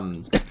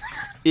 Like,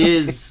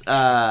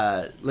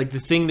 the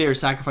thing they were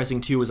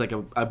sacrificing to was, like,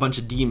 a bunch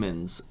of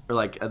demons. Or,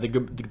 like, the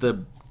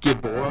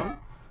Gibborum.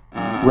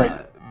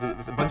 Right.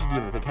 There's a bunch of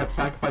demons. They kept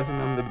sacrificing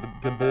them.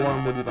 The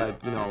Gibborum would be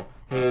like,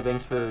 hey,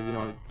 thanks for,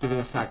 giving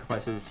us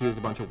sacrifices. Here's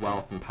a bunch of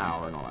wealth and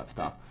power and all that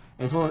stuff.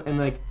 And it's one, and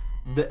like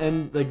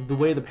the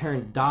way the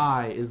parents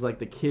die is like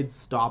the kids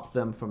stop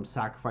them from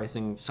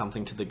sacrificing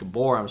something to the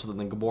Gibborum, so that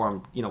the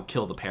Gibborum,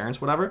 kill the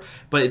parents, whatever.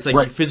 But it's like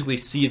right. You physically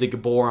see the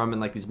Gibborum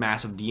and like these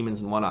massive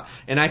demons and whatnot.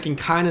 And I can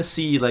kind of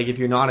see, like, if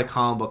you're not a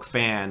comic book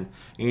fan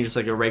and you're just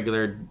like a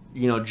regular,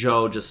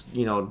 Joe, just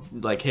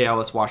like, hey,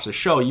 let's watch the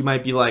show. You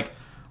might be like,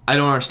 I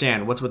don't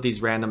understand what's with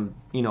these random,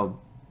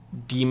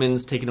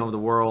 demons taking over the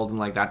world and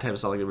like that type of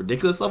stuff, like a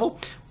ridiculous level.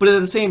 But at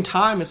the same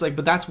time, it's like,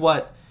 but that's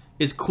what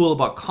is cool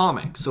about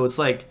comics. So it's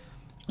like,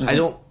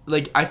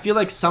 mm-hmm. I feel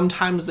like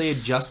sometimes they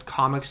adjust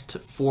comics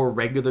for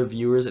regular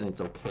viewers and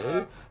it's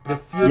okay. But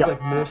it feels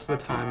like most of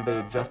the time they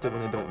adjust it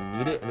when they don't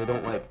need it and they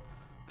don't like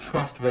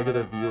trust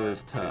regular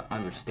viewers to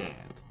understand.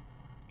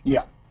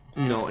 Yeah.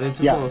 And it's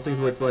just one of those things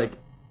where it's like,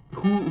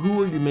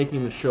 who are you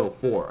making the show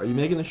for? Are you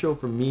making the show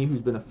for me,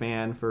 who's been a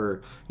fan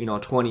for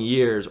 20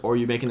 years, or are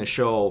you making the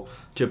show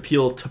to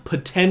appeal to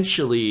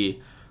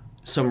potentially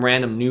some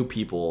random new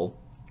people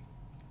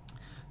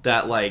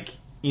that I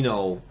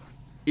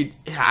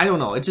don't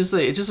know. It's just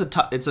a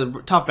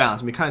tough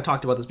balance. And we kind of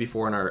talked about this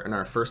before in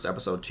our first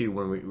episode too,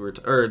 when we were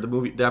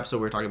the episode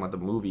we were talking about the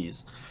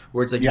movies,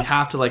 where it's like you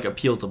have to like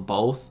appeal to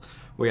both,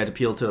 where you had to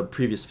appeal to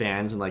previous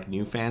fans and like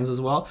new fans as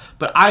well.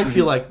 But I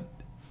feel like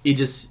it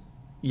just.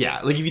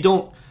 Yeah, like if you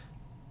don't...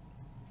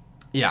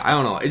 Yeah, I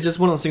don't know. It's just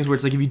one of those things where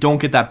it's like if you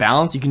don't get that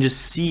balance, you can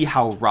just see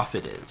how rough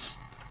it is.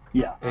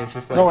 Yeah. And it's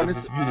just like,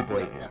 it's really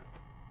blatant.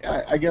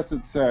 Yeah. I guess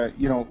it's,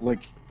 like,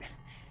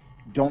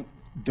 don't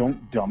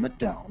dumb it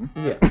down.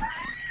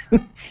 Yeah.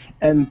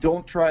 and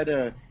don't try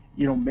to,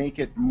 make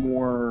it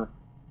more,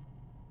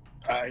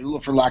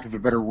 for lack of a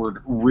better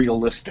word,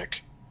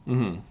 realistic.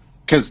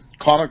 Because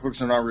comic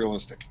books are not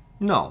realistic.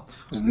 No,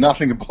 there's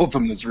nothing about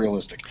them that's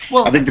realistic.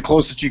 Well, I think the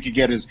closest you could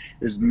get is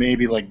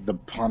maybe like the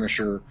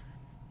Punisher,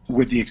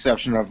 with the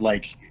exception of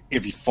like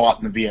if he fought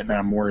in the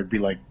Vietnam War, it'd be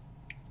like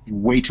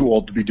way too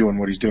old to be doing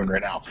what he's doing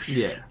right now.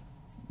 Yeah,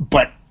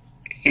 but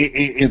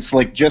it's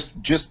like just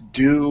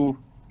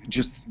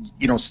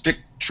stick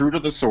true to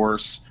the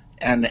source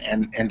and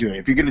do it.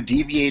 If you're going to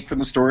deviate from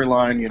the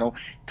storyline,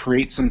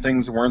 create some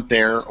things that weren't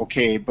there,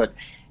 okay. But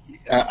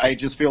I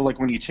just feel like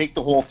when you take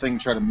the whole thing,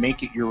 try to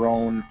make it your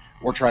own,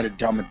 or try to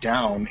dumb it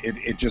down,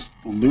 it just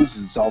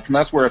loses itself. And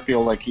that's where I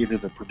feel like either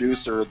the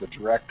producer, the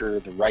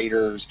director, the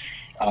writers,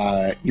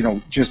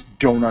 just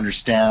don't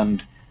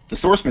understand the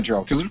source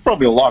material. Because there's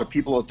probably a lot of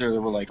people out there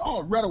that were like,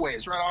 oh,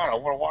 Runaways, right on, I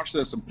want to watch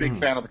this. I'm a big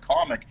fan of the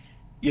comic,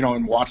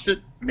 and watched it.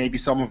 Maybe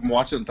some of them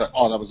watched it and thought,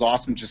 oh, that was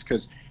awesome, just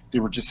because they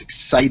were just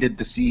excited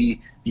to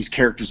see these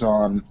characters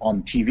on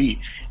TV.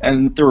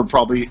 And there were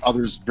probably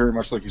others very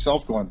much like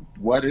yourself going,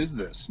 what is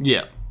this?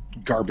 Yeah.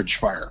 Garbage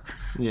fire.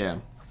 Yeah.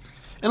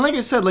 And like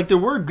I said, like there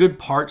were good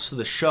parts to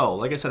the show.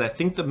 Like I said, I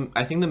think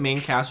the main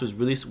cast was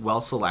really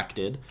well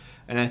selected,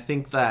 and I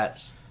think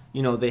that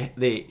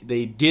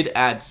they did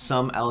add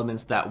some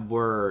elements that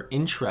were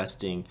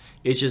interesting.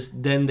 It's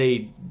just then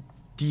they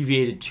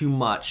deviated too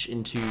much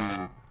into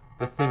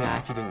the thing I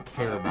actually didn't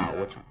care about,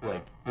 which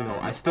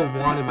I still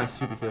wanted my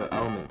superhero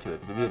element to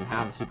it, because if you didn't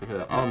have a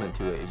superhero element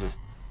to it,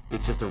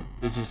 it's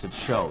just a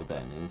show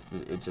then.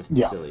 It's just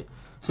silly.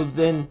 So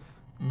then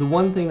the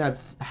one thing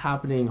that's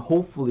happening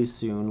hopefully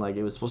soon, like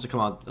it was supposed to come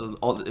out,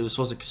 it was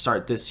supposed to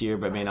start this year,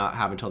 but may not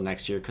happen until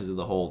next year because of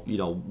the whole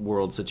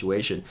world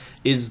situation,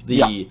 is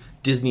the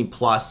Disney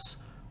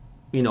Plus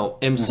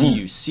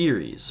MCU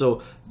series.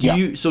 So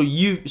so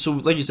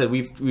like you said,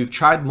 we've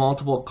tried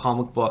multiple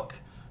comic book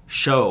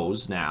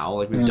shows now.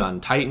 Like we've done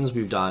Titans,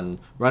 we've done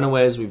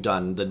Runaways, we've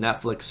done the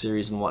Netflix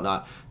series and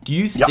whatnot. Do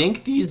you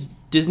think these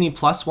Disney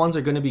Plus ones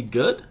are going to be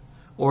good,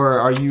 or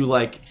are you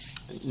like,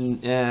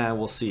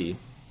 we'll see?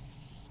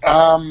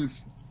 I'm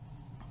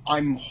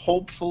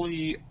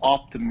hopefully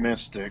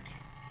optimistic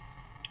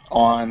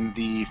on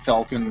the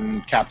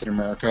Falcon Captain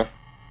America,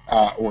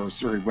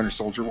 Winter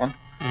Soldier one.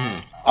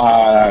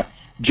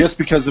 Just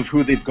because of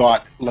who they've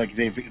got. Like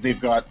they've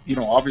got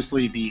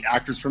obviously the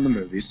actors from the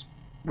movies,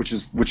 which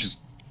is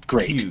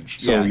great.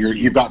 Huge. So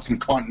you've got some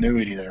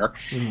continuity there.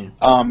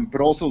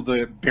 But also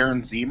the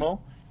Baron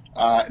Zemo.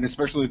 And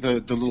especially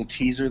the little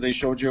teaser they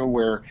showed you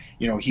where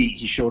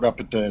he showed up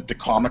at the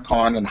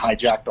Comic-Con and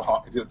hijacked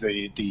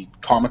the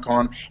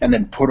Comic-Con and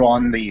then put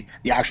on the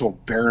actual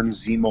Baron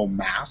Zemo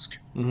mask.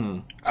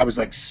 I was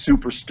like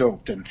super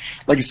stoked. And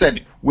like I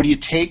said, when you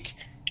take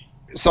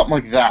something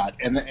like that,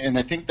 and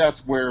I think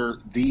that's where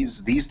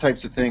these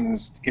types of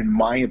things, in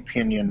my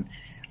opinion,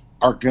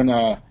 are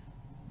gonna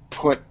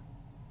put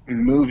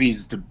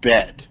movies to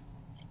bed,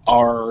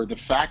 are the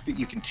fact that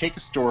you can take a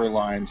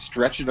storyline,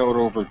 stretch it out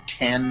over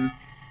 10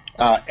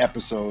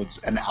 episodes,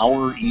 an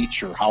hour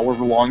each, or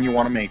however long you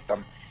want to make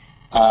them,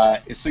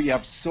 so you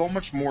have so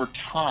much more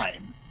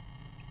time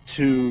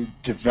to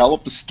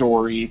develop the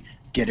story,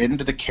 get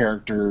into the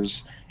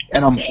characters,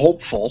 and I'm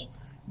hopeful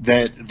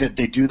that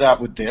they do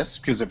that with this,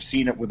 because I've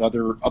seen it with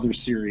other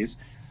series,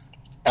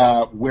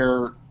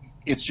 where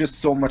it's just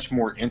so much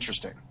more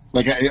interesting.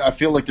 Like, I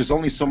feel like there's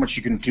only so much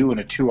you can do in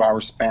a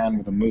 2-hour span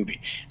with a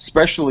movie,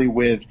 especially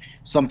with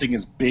something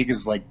as big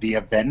as, like, the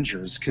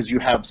Avengers, because you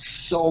have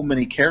so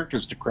many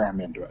characters to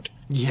cram into it.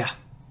 Yeah.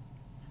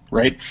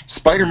 Right?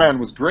 Spider-Man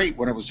was great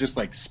when it was just,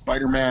 like,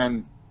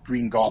 Spider-Man,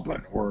 Green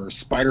Goblin, or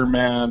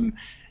Spider-Man,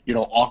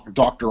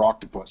 Dr.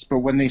 Octopus. But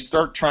when they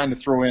start trying to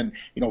throw in,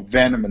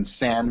 Venom and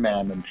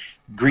Sandman and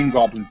Green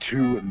Goblin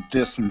 2 and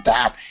this and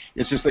that,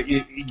 it's just like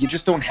you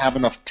just don't have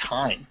enough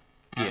time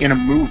in a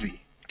movie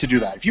to do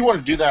that. If you want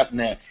to do that in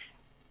a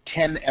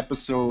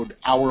 10-episode,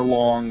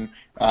 hour-long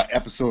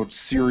episode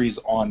series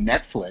on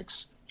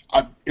Netflix,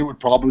 it would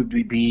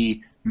probably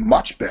be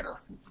much better.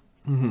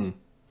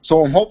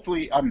 So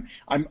I'm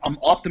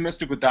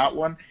optimistic with that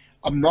one.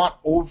 I'm not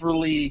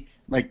overly,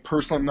 like,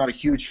 personally, I'm not a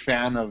huge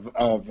fan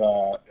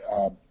of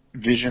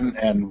Vision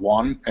and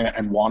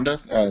Wanda,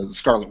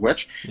 Scarlet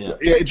Witch.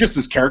 Just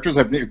as characters,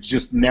 I've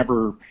just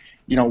never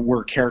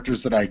were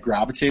characters that I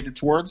gravitated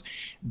towards.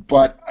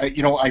 But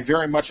I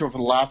very much over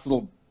the last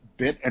little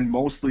bit, and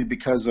mostly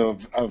because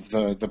of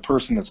the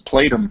person that's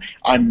played him,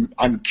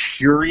 I'm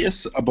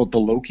curious about the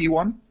Loki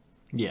one.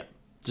 Yeah,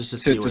 just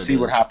to see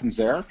what happens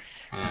there.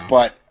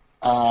 But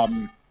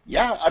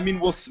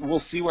we'll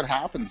see what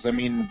happens. I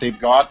mean, they've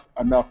got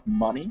enough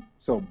money,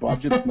 so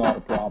budget's not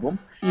a problem.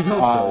 You hope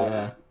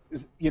so,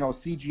 yeah.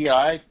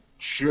 CGI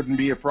shouldn't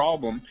be a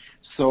problem.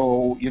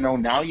 So,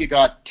 now you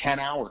got 10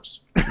 hours.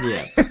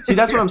 Yeah. See,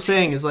 that's what I'm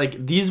saying is,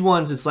 like, these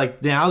ones, it's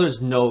like now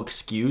there's no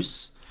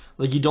excuse.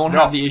 Like, you don't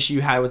have the issue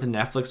you had with the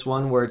Netflix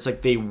one where it's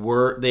like they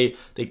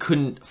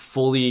couldn't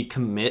fully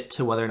commit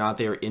to whether or not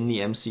they were in the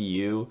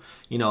MCU.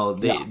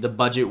 The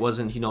budget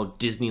wasn't,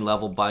 Disney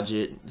level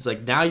budget. It's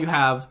like now you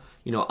have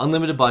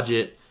unlimited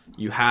budget.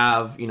 You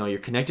have, you're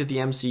connected to the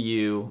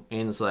MCU,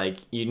 and it's like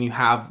you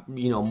have,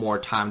 more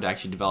time to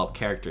actually develop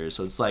characters.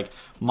 So it's like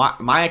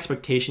my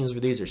expectations for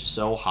these are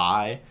so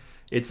high.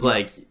 It's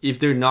like if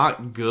they're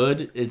not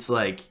good, it's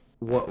like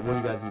what are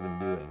you guys even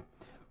doing?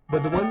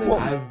 But the one thing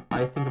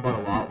I think about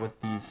a lot with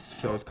these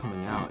shows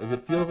coming out is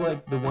it feels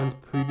like the ones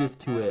previous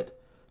to it,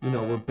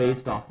 were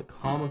based off the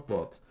comic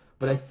books.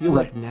 But I feel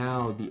like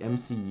now the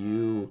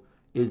MCU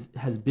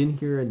has been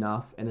here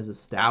enough and has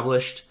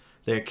established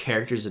their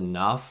characters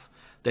enough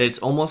that it's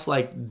almost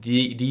like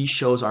these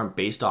shows aren't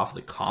based off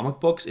the comic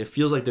books. It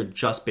feels like they're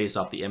just based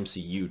off the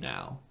MCU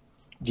now.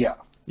 Yeah.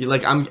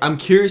 Like I'm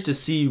curious to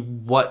see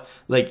what,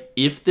 like,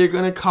 if they're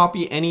gonna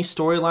copy any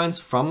storylines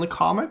from the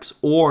comics,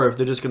 or if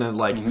they're just gonna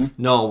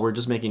no, we're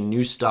just making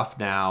new stuff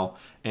now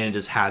and it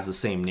just has the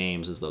same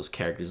names as those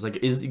characters.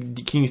 Like,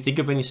 can you think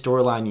of any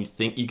storyline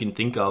you can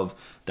think of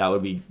that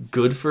would be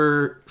good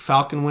for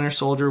Falcon, Winter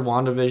Soldier,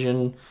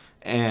 WandaVision,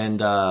 and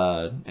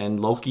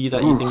Loki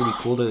that you think would be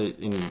cool to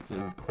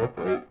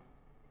incorporate?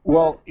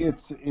 Well,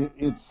 it's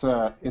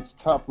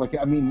tough. Like,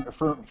 I mean,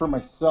 for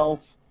myself,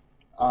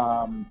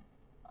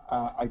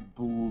 I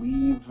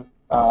believe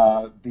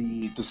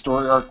the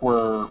story arc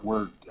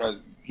where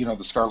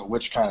the Scarlet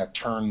Witch kind of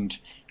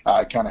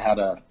had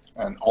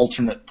an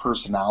alternate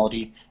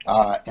personality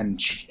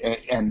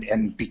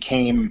and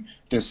became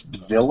this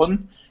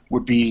villain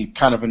would be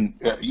kind of an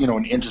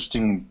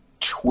interesting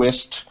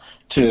twist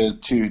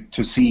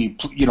to see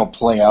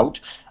play out.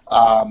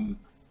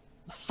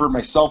 For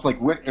myself, like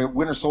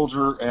Winter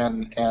Soldier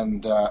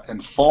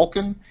and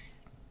Falcon,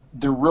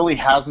 there really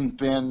hasn't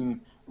been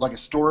like a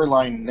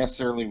storyline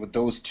necessarily with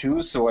those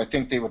two, so I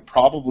think they would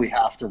probably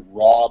have to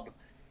rob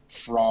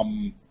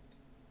from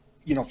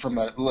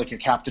a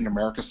Captain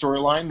America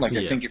storyline. Like,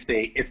 I think if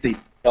they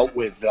dealt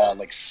with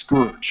like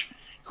Scourge,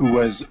 who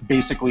was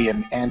basically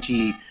an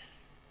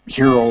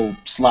anti-hero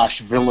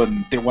 /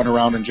 villain, they went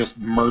around and just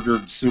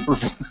murdered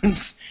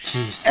supervillains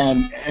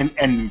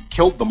and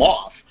killed them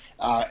off.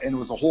 And it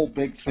was a whole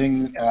big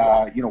thing,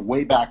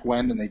 way back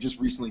when, and they just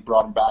recently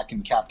brought him back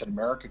in Captain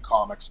America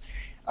comics.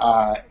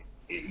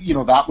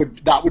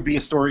 That would be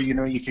a story,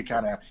 you could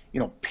kind of,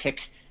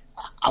 pick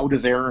out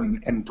of there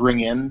and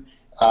bring in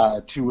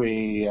to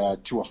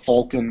a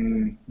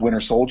Falcon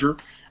Winter Soldier.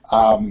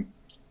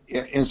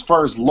 As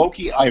far as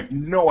Loki, I have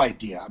no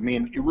idea. I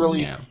mean, it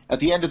really, at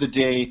the end of the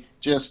day,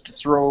 just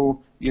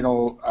throw good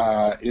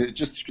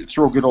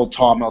old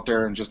Tom out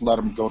there and just let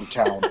him go to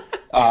town.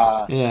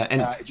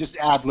 Just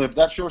ad-lib.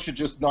 That show should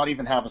just not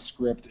even have a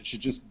script. It should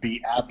just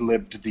be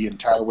ad-libbed the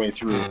entire way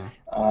through,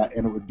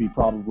 and it would be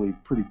probably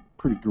pretty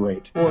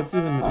great. Well, it's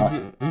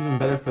even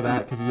better for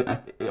that because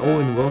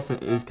Owen Wilson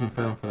is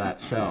confirmed for that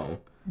show.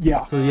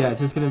 Yeah. So it's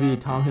just gonna be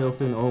Tom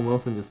Hiddleston and Owen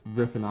Wilson just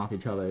riffing off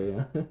each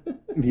other. Yeah.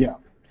 Yeah.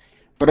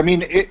 But I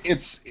mean,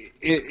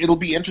 it'll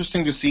be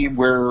interesting to see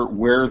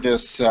where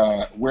this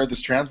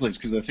translates,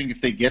 because I think if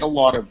they get a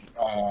lot of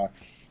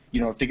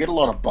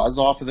buzz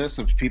off of this,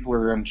 if people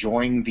are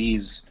enjoying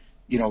these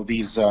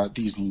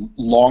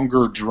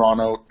longer drawn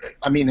out,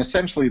 I mean,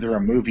 essentially they're a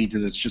movie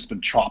that's just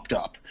been chopped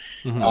up.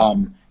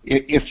 Mm-hmm.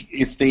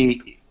 If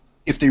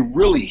they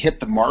really hit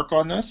the mark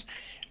on this,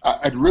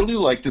 I'd really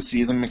like to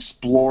see them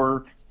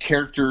explore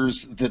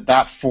characters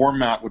that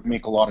format would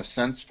make a lot of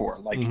sense for,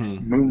 like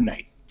Moon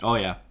Knight. Oh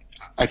yeah.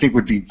 I think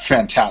would be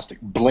fantastic.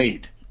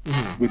 Blade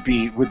would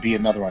be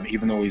another one,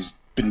 even though he's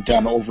been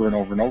done over and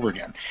over and over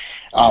again.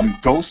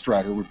 Ghost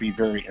Rider would be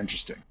very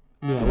interesting.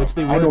 Yeah, which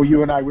they would. I know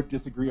you and I would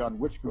disagree on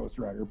which Ghost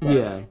Rider,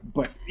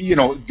 but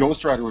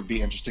Ghost Rider would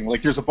be interesting.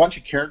 Like, there's a bunch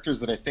of characters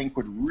that I think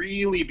would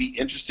really be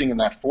interesting in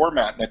that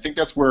format, and I think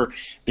that's where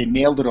they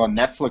nailed it on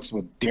Netflix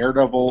with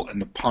Daredevil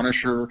and the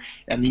Punisher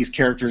and these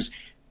characters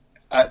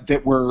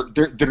that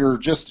are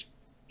just,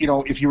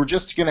 if you were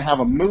just going to have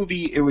a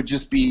movie, it would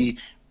just be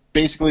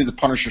basically the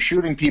Punisher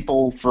shooting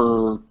people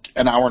for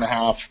an hour and a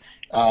half.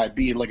 It'd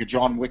be like a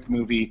John Wick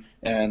movie,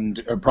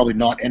 and probably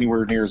not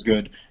anywhere near as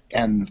good,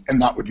 and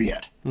that would be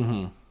it.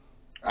 Mm-hmm.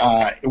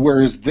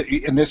 Whereas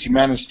in this, you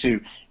managed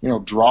to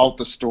draw out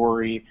the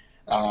story,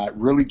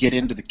 really get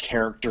into the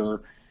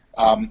character,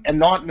 and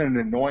not in an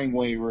annoying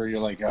way where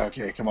you're like,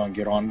 okay, come on,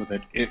 get on with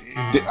it.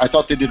 I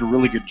thought they did a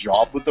really good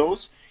job with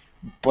those,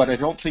 but I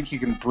don't think you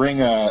can bring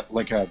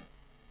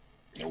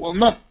well,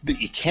 not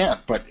that you can't,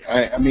 but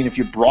I mean, if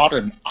you brought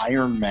an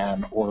Iron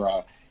Man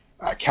or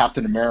a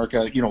Captain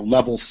America,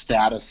 level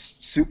status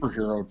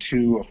superhero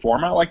to a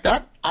format like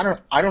that, I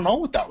don't know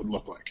what that would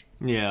look like.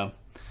 Yeah.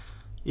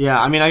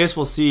 I mean, I guess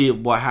we'll see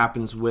what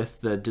happens with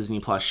the Disney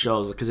Plus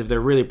shows, because if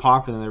they're really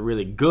popular and they're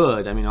really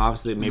good, I mean,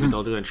 obviously maybe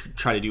they'll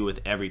try to do it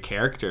with every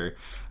character,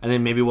 and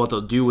then maybe what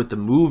they'll do with the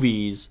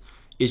movies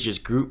is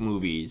just group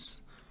movies.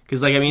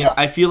 Because, like, I mean,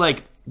 I feel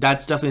like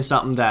that's definitely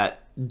something that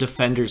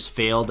Defenders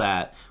failed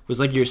at, was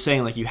like you're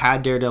saying, like, you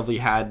had Daredevil, you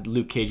had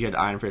Luke Cage, you had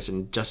Iron Fist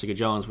and Jessica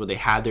Jones, where they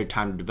had their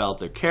time to develop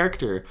their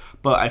character,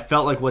 but I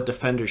felt like what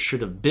Defenders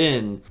should have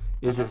been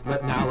is just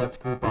let's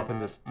group up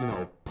and just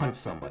punch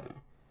somebody.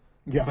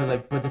 Yeah.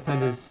 But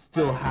Defenders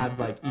still had,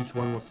 like, each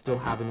one was still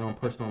having their own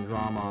personal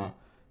drama,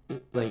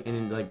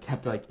 like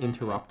kept like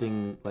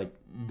interrupting like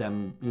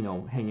them, you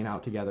know, hanging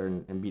out together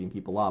and beating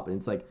people up. And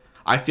it's like,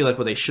 I feel like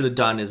what they should have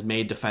done is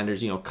made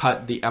Defenders, you know,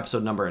 cut the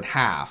episode number in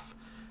half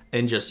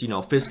and just, you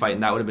know, fist fight,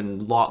 and that would have been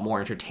a lot more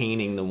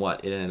entertaining than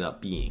what it ended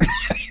up being.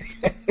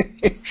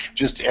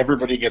 Just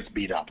everybody gets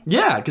beat up.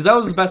 Yeah, because that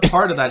was the best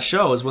part of that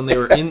show, is when they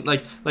were in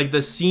like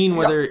the scene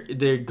where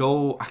they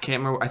go, I can't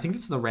remember, I think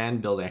it's in the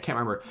Rand building, I can't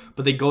remember,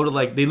 but they go to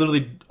like, they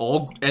literally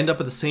all end up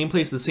at the same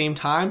place at the same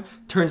time.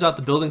 Turns out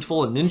the building's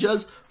full of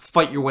ninjas.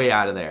 Fight your way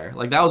out of there.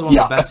 Like, that was one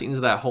of the best scenes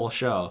of that whole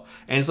show.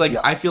 And it's like,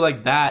 I feel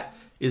like that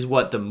is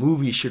what the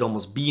movie should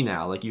almost be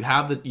now. Like, you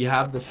have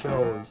the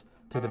shows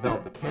to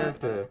develop the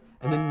character,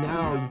 and then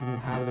now you can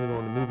have them go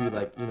in the movie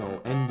like, you know,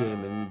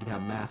 Endgame, and you can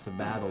have massive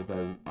battles that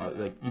are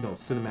like, you know,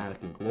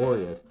 cinematic and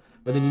glorious.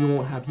 But then you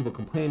won't have people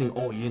complaining,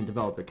 oh, you didn't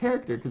develop their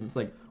character, because it's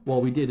like,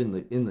 well, we did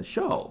in the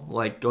show.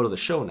 Like, go to the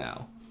show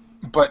now.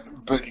 But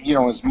you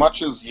know, as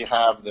much as you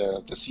have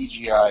the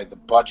CGI, the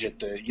budget,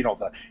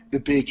 the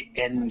big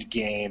end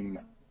game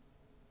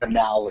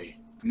finale,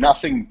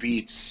 nothing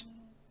beats,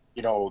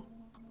 you know,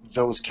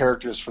 those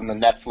characters from the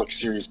Netflix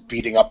series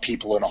beating up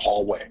people in a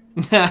hallway.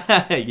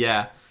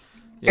 Yeah,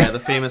 the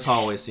famous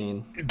hallway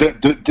scene.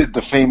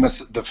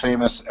 The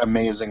famous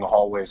amazing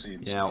hallway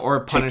scenes. Yeah,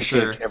 or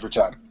Punisher every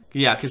time.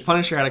 Yeah, because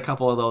Punisher had a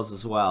couple of those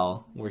as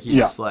well, where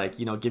he was like,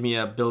 you know, give me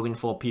a building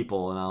full of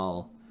people and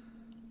I'll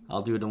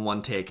do it in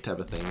one take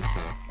type of thing.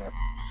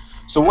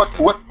 So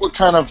what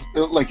kind of,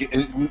 like,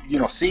 you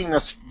know, seeing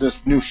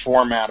this new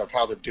format of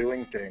how they're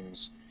doing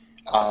things,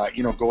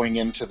 you know, going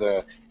into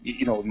the,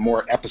 you know,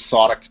 more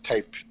episodic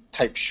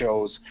type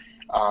shows,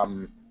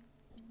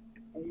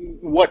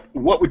 what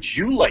would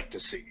you like to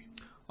see?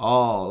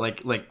 Oh,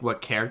 like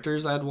what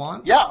characters I'd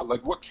want? Yeah,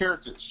 like what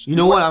characters? You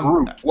know what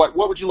group? What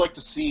would you like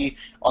to see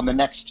on the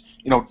next,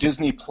 you know,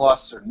 Disney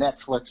Plus or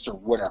Netflix or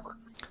whatever?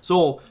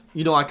 So,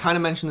 you know, I kind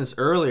of mentioned this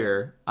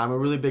earlier. I'm a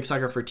really big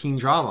sucker for teen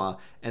drama,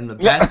 and the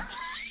best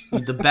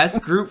the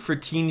best group for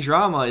teen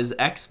drama is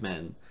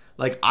X-Men.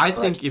 Like, I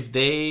think if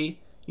they,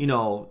 you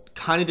know,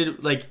 kind of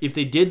did, like, if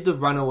they did the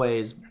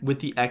Runaways with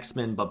the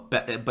X-Men,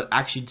 but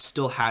actually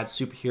still had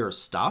superhero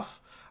stuff,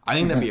 I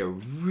think that'd be a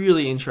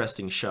really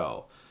interesting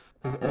show.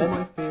 Because all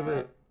my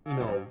favorite, you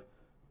know,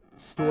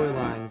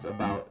 storylines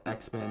about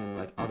X-Men and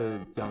like other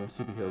young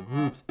superhero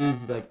groups is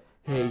like,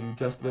 hey, you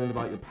just learned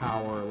about your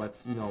power,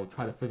 let's, you know,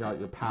 try to figure out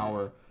your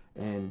power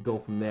and go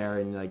from there,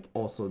 and like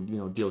also, you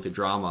know, deal with the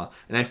drama.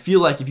 And I feel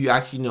like if you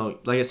actually, you know,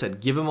 like I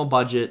said, give them a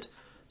budget,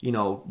 you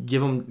know,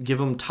 give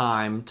them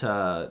time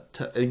to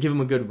give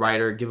them a good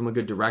writer, give them a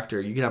good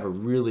director, you can have a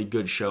really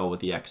good show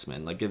with the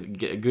X-Men, like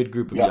get a good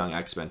group of young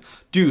X-Men.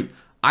 Dude,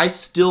 I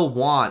still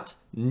want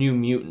New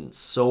Mutants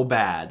so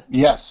bad.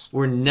 Yes.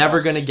 We're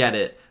never going to get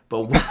it,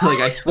 but like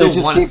I still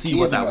want to see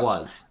what that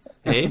was.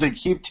 Hey? They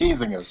keep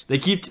teasing us. They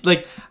keep,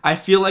 like, I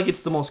feel like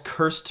it's the most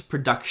cursed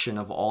production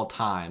of all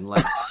time.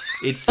 Like,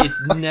 it's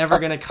never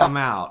going to come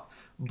out,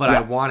 but I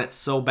want it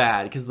so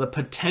bad because the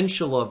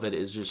potential of it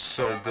is just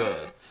so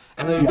good.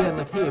 And then again,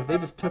 like, hey, if they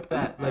just took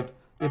that, like,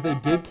 if they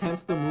did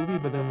cancel the movie,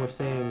 but then we're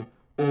saying,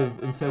 oh,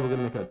 instead we're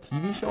going to make a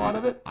TV show out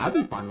of it, I'd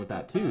be fine with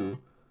that too.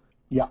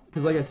 Yeah.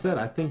 Because like I said,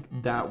 I think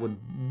that would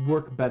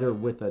work better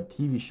with a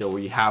TV show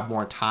where you have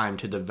more time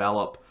to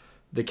develop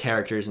the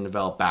characters and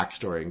develop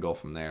backstory and go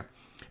from there.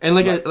 And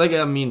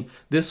I mean,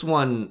 this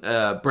one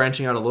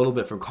branching out a little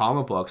bit from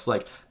comic books,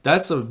 like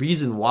that's the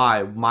reason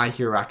why My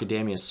Hero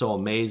Academia is so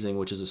amazing,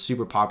 which is a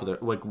super popular,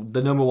 like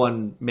the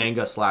 #1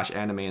 manga /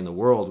 anime in the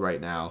world right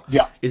now.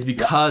 Yeah, is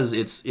because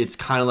it's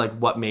kind of like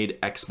what made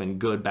X-Men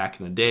good back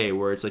in the day,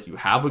 where it's like you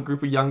have a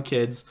group of young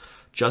kids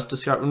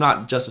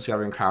not just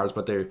discovering powers,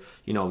 but they're,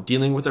 you know,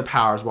 dealing with their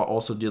powers while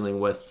also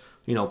dealing with,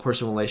 you know,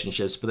 personal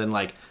relationships. But then,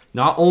 like,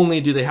 not only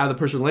do they have the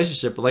personal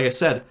relationship, but like I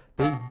said,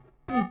 they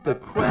beat the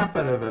crap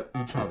out of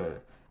each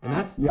other, and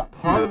that's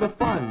part of the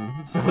fun.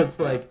 So it's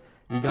like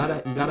you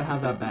gotta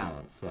have that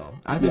balance. So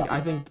I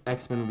think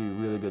X-Men would be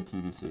a really good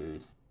TV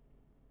series.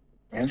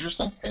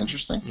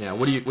 Interesting. Yeah.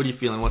 What are you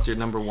feeling? What's your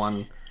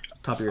 #1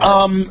 top of your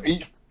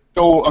head?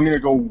 So I'm gonna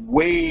go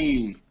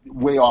way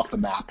off the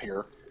map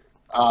here.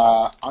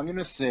 I'm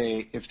gonna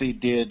say if they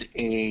did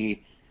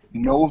a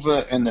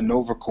Nova and the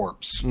Nova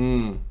Corps.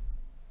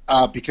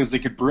 Because they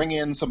could bring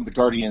in some of the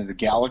Guardian of the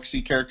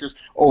Galaxy characters.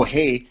 Oh,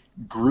 hey,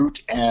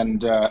 Groot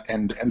and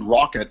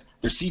Rocket,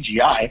 they're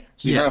CGI,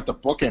 so you don't have to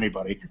book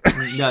anybody.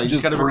 Yeah, you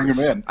just got to bring them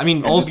in. I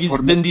mean, all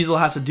Vin Diesel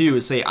has to do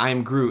is say, "I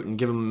am Groot," and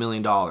give him $1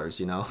 million.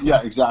 You know?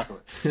 Yeah, exactly.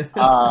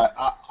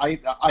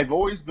 I've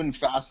always been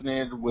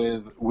fascinated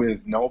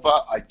with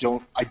Nova. I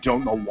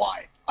don't know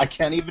why. I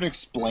can't even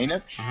explain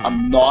it.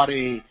 I'm not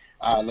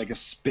like a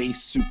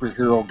space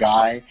superhero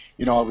guy.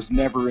 You know, I was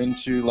never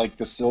into like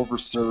the Silver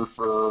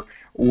Surfer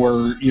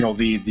or, you know,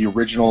 the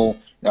original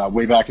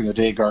way back in the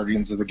day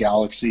Guardians of the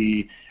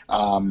Galaxy,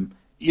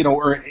 you know,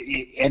 or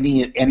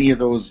any of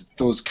those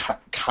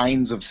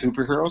kinds of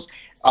superheroes,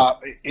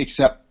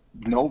 except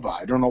Nova.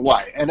 I don't know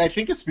why, and I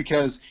think it's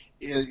because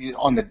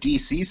on the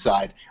DC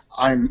side,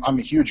 I'm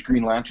a huge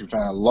Green Lantern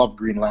fan. I love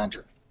Green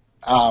Lantern,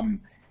 and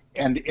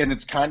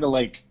it's kind of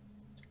like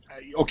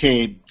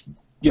okay,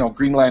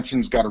 Green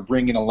Lantern's got a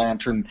ring and a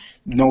lantern.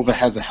 Nova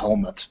has a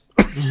helmet.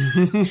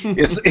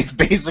 It's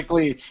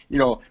basically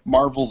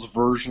Marvel's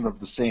version of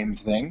the same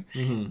thing.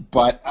 Mm-hmm.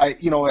 But I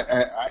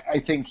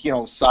think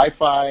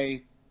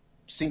sci-fi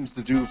seems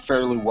to do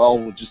fairly well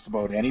with just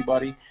about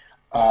anybody.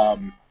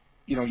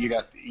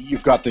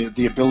 You've got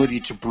the ability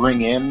to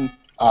bring in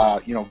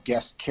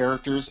guest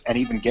characters, and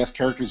even guest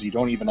characters you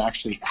don't even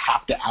actually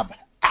have to have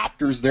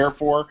actors there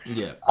for.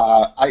 Yeah.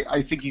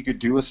 I think you could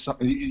do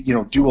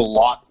a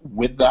lot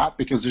with that,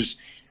 because there's,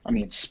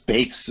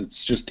 space.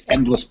 It's just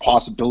endless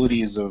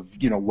possibilities of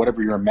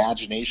whatever your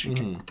imagination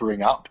can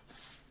bring up.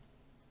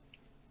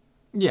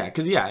 Yeah,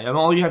 because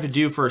all you have to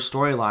do for a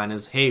storyline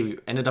is, hey, we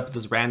ended up at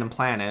this random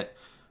planet.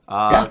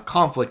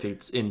 Conflict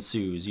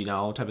ensues,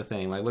 type of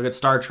thing. Like, look at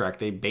Star Trek.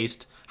 They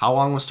based, how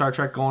long was Star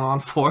Trek going on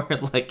for?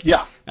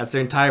 That's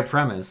their entire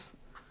premise.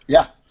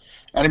 Yeah,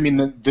 and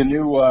the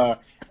new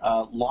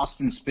Lost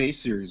in Space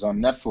series on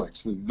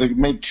Netflix. They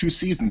made 2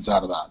 seasons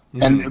out of that,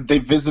 and they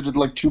visited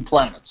 2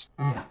 planets.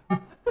 Yeah.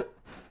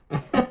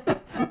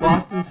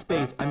 Lost in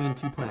Space.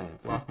 2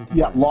 planets. Lost in 2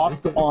 planets.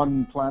 Lost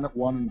on Planet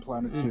 1 and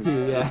Planet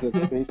 2. Yeah.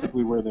 That's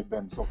basically where they've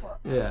been so far.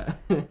 Yeah.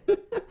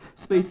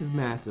 Space is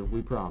massive,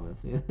 we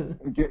promise. Yeah.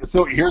 Okay,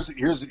 so here's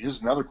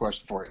another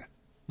question for you.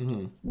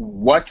 Mm-hmm.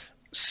 What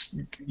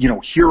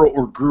hero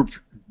or group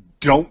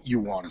don't you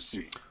want to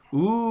see?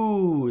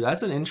 Ooh,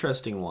 that's an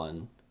interesting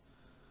one.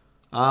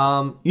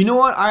 You know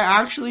what?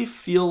 I actually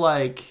feel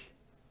like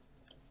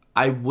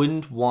I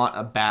wouldn't want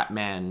a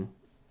Batman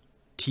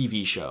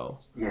TV show.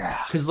 Yeah.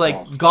 Because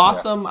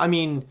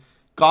Gotham,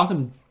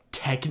 Gotham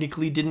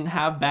technically didn't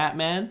have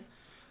Batman,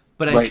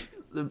 but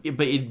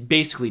but it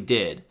basically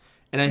did.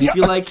 And I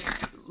feel like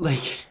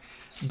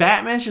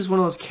Batman's just one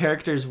of those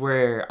characters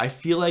where I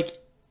feel like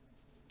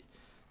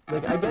I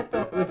get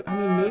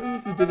maybe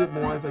if you did it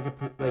more as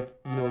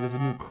there's a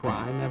new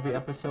crime every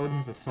episode and he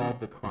has to solve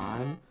the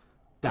crime,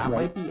 that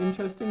might be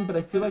interesting. But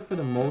I feel like for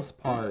the most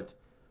part,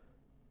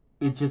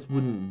 it just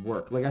wouldn't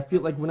work. I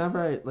feel like whenever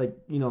I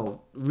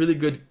really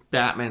good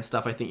Batman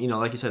stuff, I think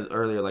like you said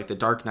earlier, like the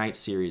Dark Knight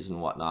series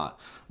and whatnot.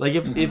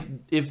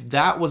 If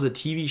that was a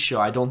TV show,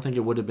 I don't think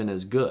it would have been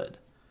as good.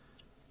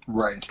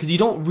 Right. Because you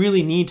don't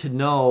really need to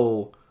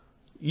know.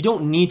 You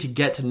don't need to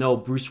get to know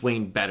Bruce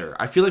Wayne better.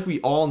 I feel like we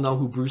all know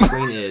who Bruce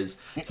Wayne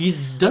is. He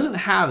doesn't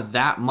have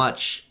that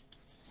much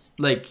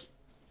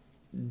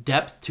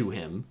depth to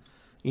him.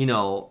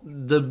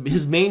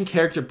 His main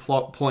character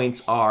plot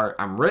points are: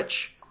 I'm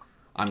rich,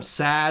 I'm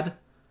sad,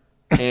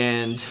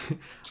 and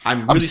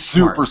I'm really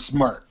super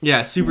smart.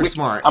 Yeah, super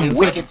smart. I'm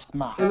wicked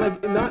smart.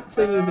 And not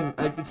saying anything.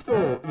 It's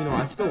still,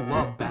 I still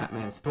love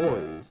Batman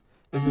stories.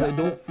 It's just I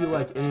don't feel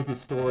like any of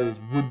his stories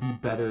would be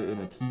better in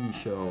a TV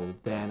show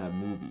than a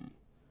movie.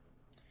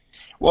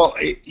 Well,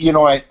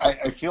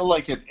 I feel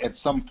like at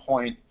some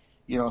point,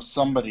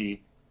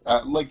 somebody,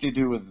 like they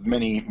do with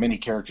many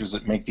characters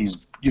that make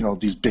these,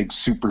 these big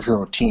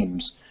superhero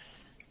teams,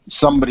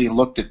 somebody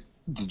looked at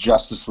the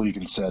Justice League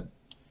and said,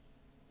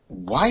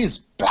 why is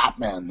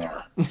Batman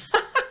there?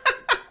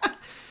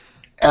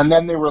 And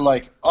then they were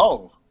like,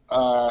 oh,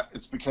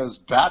 it's because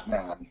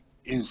Batman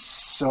is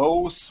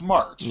so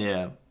smart.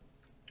 Yeah.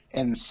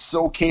 And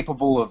so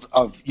capable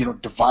of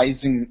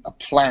devising a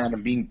plan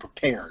and being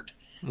prepared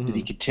that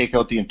he could take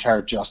out the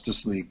entire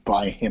Justice League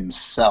by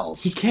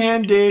himself. He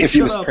can, Dave. If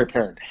he was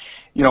prepared.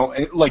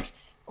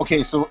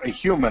 Okay, so a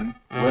human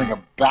wearing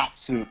a bat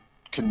suit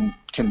can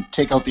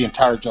take out the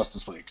entire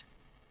Justice League.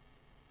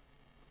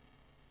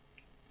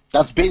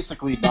 That's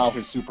basically now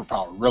his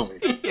superpower, really.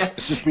 Yeah.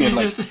 It's just being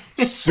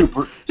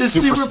super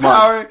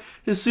smart.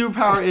 His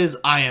superpower is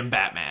I am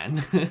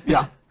Batman.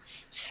 Yeah.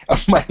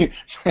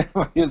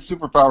 His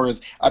superpower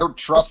is I don't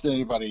trust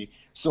anybody,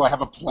 so I have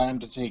a plan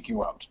to take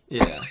you out.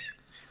 Yeah.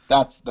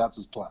 That's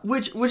his plan.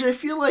 Which I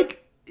feel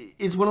like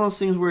it's one of those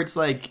things where it's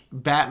like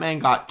Batman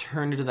got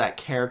turned into that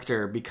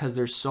character because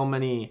there's some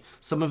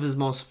of his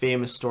most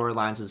famous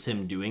storylines is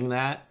him doing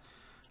that.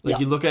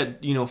 You look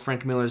at,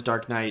 Frank Miller's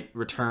Dark Knight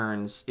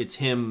Returns, it's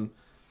him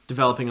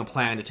developing a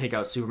plan to take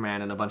out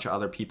Superman and a bunch of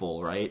other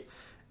people, right?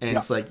 And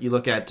it's like you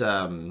look at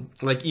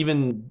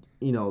even,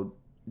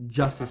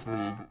 Justice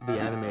League, the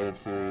animated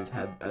series,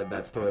 had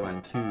that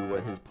storyline too,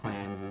 where his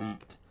plans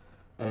leaked,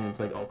 and it's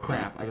like, oh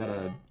crap, I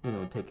gotta,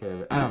 take care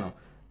of it. I don't know.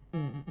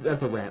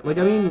 That's a rant. I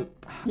don't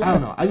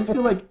know. I just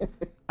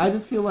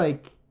feel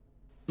like,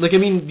 they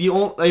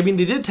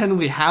did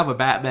technically have a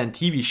Batman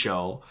TV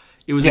show.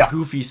 It was a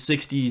goofy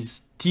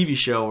 '60s TV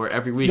show where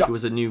every week it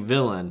was a new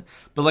villain.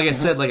 But like I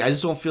said, I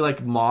just don't feel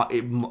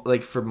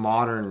like for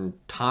modern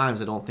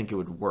times, I don't think it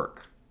would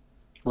work.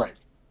 Right.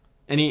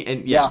 I don't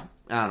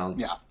know.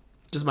 Yeah.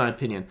 Just my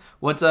opinion.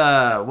 What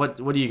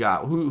do you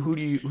got? Who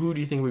do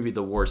you think would be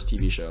the worst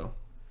TV show?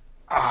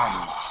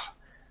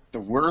 The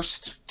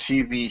worst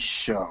TV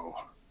show.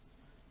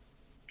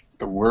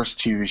 The worst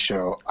TV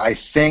show. I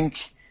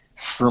think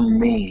for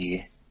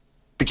me,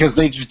 because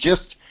they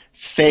just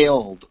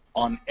failed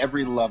on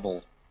every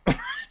level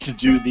to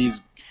do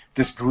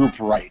this group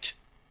right,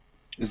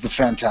 is the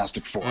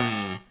Fantastic Four.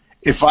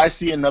 if I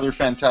see another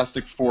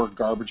Fantastic Four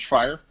garbage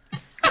fire,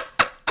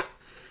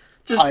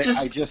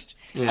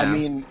 yeah. I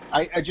mean,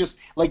 I just,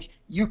 like,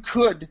 you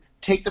could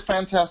take the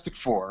Fantastic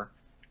Four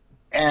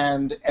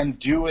and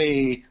do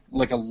a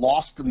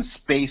Lost in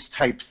Space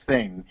type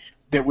thing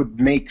that would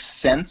make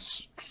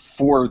sense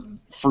for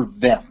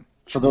them,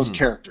 for those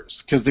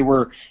characters, because they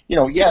were,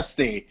 yes,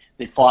 they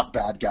fought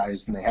bad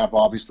guys and they have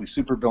obviously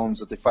supervillains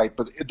that they fight,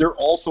 but they're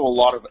also a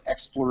lot of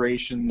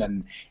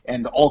exploration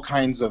and all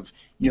kinds of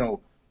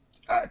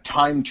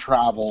time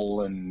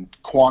travel and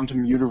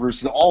quantum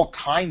universes, all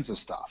kinds of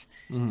stuff.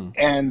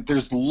 And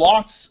there's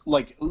loads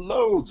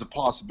of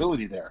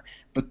possibility there,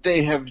 but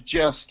they have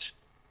just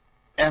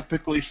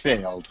epically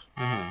failed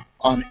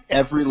on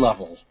every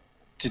level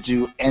to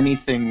do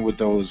anything with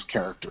those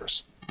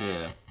characters.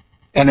 Yeah.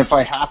 And if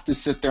I have to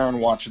sit there and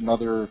watch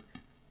another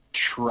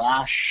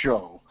trash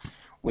show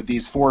with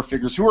these four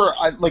figures who are,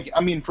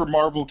 for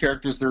Marvel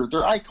characters,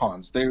 they're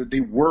icons.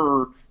 They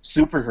were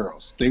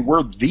superheroes. They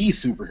were the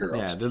superheroes.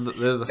 Yeah,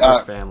 they're the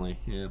first family.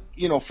 Yeah.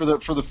 For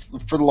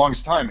the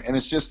longest time, and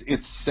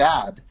it's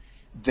sad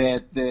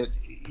that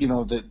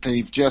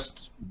they've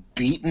just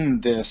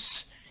beaten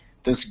this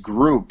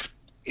group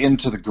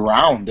into the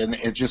ground, and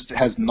it just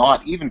has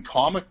not, even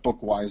comic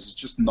book wise, it's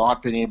just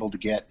not been able to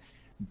get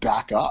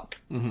back up.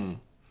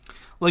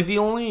 Like the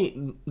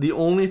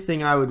only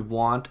thing I would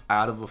want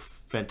out of a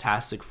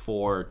Fantastic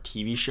Four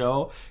TV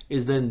show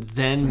is then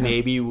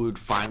maybe we would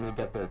finally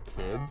get their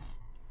kids,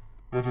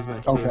 which is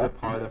my favorite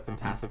part of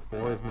Fantastic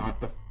Four. Is not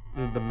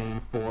the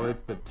main four;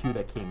 it's the two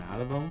that came out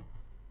of them.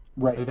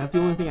 Right. Like, that's the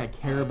only thing I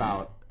care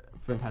about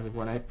Fantastic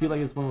Four, and I feel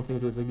like it's one of those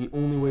things where it's like the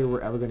only way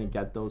we're ever going to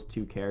get those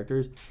two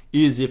characters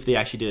is if they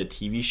actually did a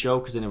TV show,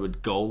 because then it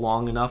would go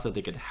long enough that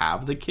they could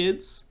have the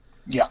kids.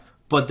 Yeah.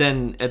 But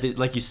then,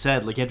 like you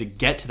said, like, you have to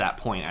get to that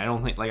point. I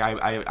don't think, like,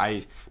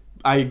 I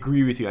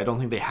agree with you. I don't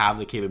think they have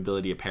the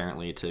capability,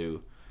 apparently,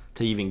 to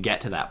even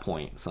get to that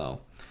point.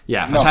 So,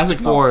 yeah, Fantastic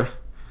Four.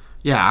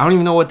 Yeah, I don't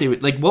even know what they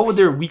would, like, what would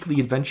their weekly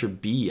adventure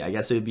be? I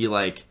guess it would be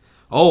like,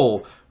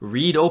 oh,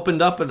 Reed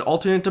opened up an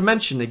alternate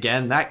dimension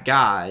again. That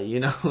guy,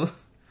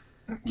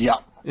 Yeah.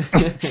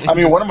 I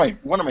mean, one of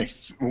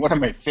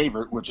my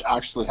favorite, which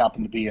actually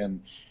happened to be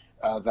in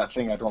that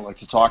thing I don't like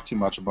to talk too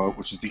much about,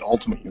 which is the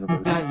Ultimate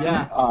Universe.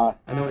 Yeah.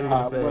 I know what you're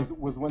gonna say.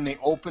 Was when they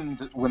opened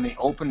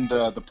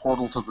the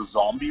portal to the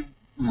zombie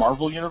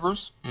Marvel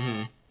universe.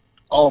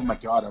 Oh my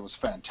God, it was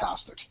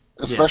fantastic.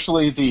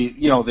 Especially they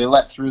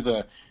let through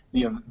the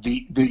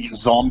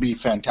zombie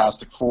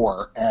Fantastic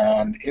Four,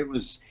 and it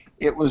was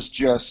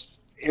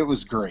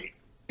great.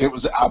 It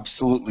was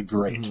absolutely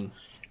great.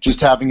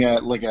 Just having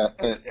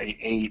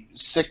a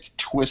sick,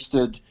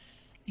 twisted,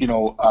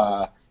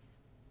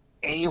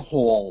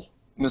 a-hole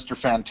Mr.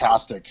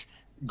 Fantastic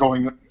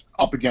going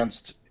up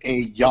against a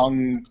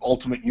young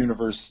Ultimate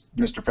Universe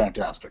Mr.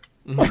 Fantastic.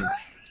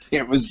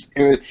 It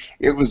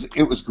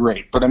was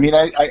great. But I mean,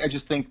 I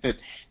just think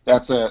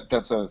that's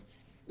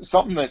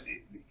something that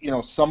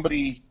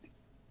somebody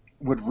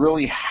would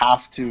really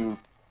have to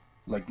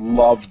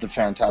love the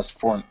Fantastic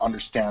Four and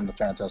understand the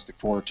Fantastic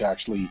Four to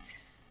actually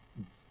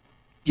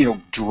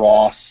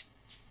draw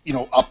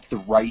up the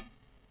right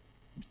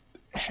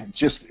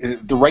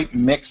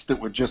mix that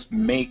would just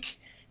make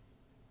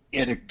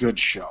it a good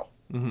show.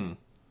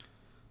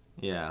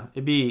 Yeah,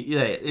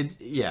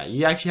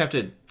 you actually have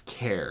to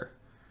care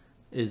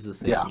is the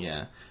thing.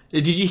 Yeah.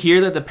 Did you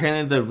hear that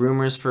apparently the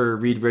rumors for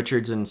Reed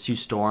Richards and Sue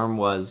Storm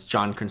was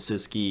John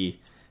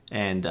Krasinski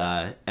and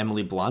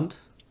Emily Blunt?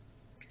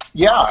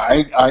 Yeah,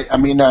 I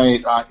mean,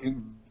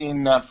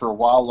 in that for a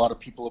while, a lot of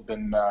people have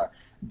been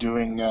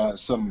doing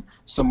some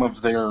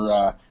of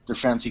their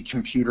fancy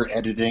computer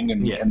editing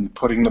and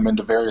putting them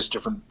into various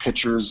different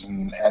pictures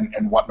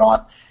and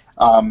whatnot.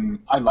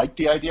 I like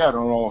the idea. I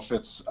don't know if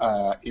it's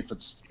a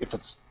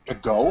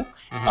go.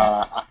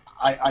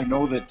 I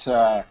know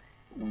that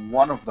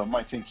one of them,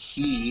 I think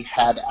he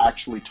had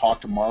actually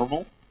talked to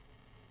Marvel.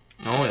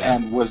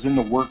 And was in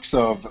the works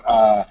of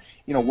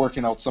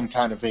working out some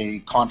kind of a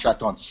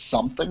contract on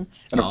something.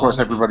 And of course,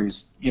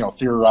 everybody's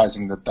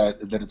theorizing that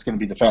it's going to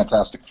be the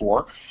Fantastic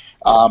Four.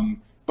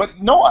 But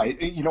no,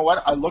 you know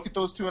what? I look at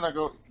those two and I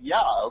go,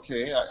 yeah,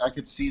 okay, I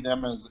could see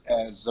them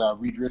as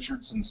Reed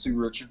Richards and Sue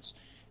Richards.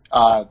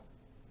 I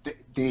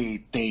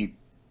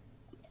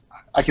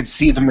could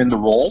see them in the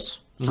roles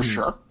for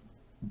sure.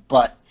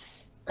 But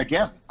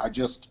again, I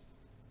just,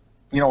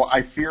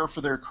 I fear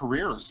for their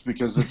careers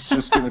because it's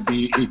just going to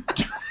be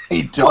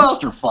a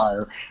dumpster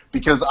fire.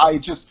 Because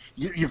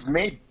you've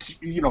made,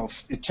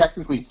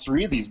 technically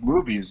 3 of these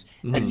movies,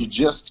 and you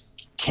just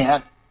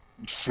can't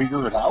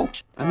figure it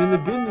out. I mean, the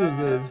good news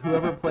is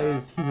whoever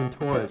plays Human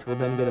Torch will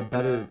then get a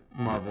better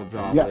Marvel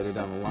job later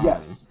down the line.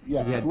 Yes. You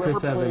had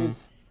Chris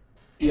Evans.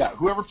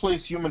 Whoever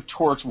plays Human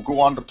Torch will go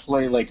on to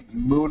play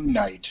Moon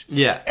Knight.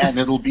 Yeah. And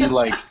it'll be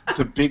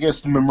the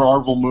biggest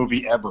Marvel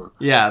movie ever.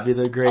 Yeah, it'll be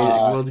the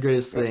world's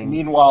greatest thing.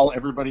 Meanwhile,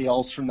 everybody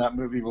else from that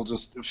movie will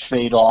just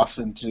fade off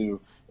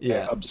into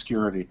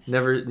obscurity.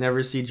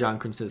 Never see John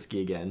Krasinski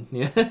again.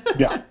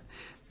 Yeah.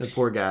 The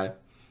poor guy.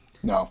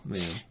 No.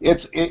 Yeah.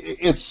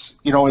 It's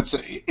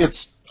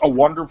a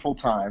wonderful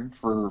time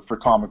for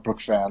comic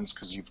book fans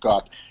because you've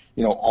got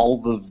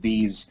all of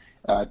these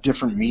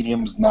different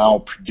mediums now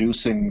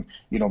producing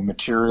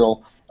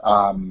material.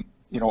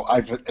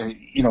 I've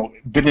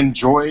been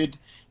enjoyed.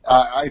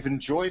 I've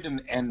enjoyed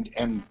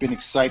and been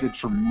excited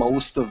for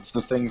most of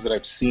the things that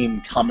I've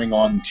seen coming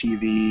on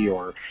TV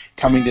or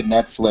coming to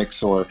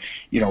Netflix or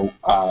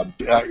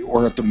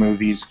or at the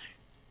movies.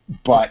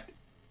 But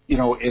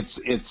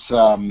it's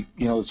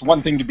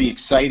one thing to be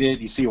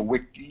excited. You see a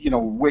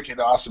wicked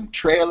awesome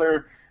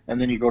trailer, and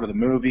then you go to the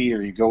movie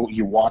or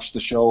you watch the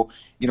show.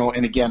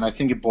 And again, I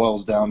think it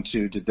boils down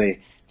to did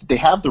they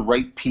have the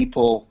right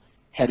people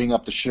heading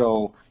up the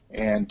show,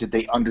 and did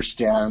they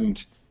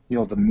understand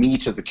the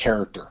meat of the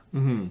character?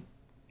 Mm-hmm.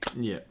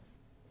 Yeah.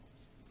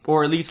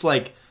 Or at least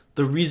like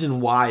the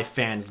reason why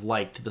fans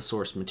liked the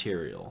source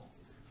material.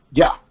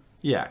 Yeah.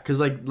 Yeah, because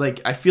like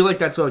I feel like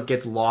that's what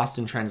gets lost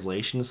in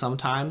translation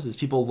sometimes is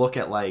people look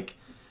at like,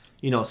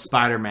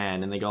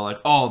 Spider-Man and they go like,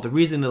 oh, the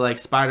reason they like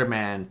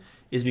Spider-Man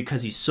is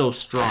because he's so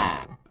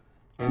strong.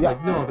 And it's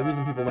like, no, the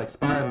reason people like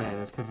Spider-Man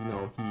is because, he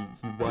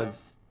was,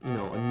 a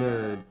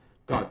nerd,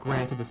 got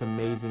granted this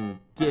amazing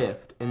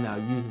gift, and now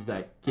uses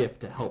that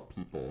gift to help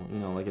people.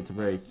 Like it's a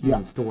very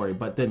human story,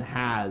 but then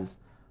has,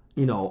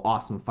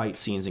 awesome fight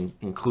scenes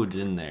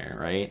included in there,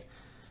 right?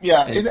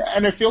 Yeah,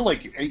 and I feel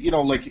like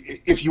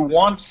if you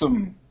want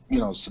some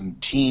some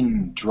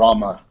teen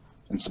drama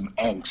and some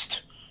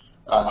angst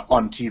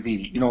on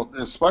TV,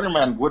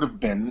 Spider-Man would have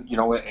been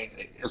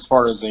as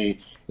far as a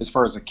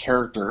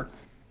character,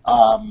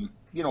 a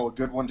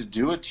good one to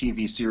do a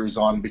TV series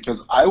on,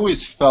 because I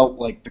always felt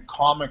like the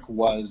comic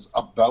was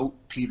about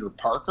Peter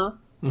Parker,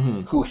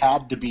 who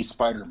had to be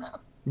Spider-Man.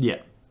 Yeah.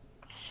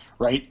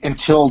 Right,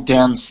 until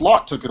Dan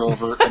Slott took it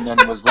over and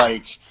then was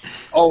like,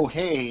 oh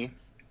hey.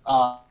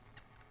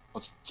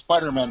 It's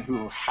Spider-Man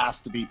who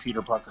has to be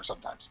Peter Parker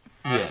sometimes.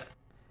 Yeah.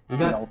 You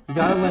gotta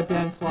let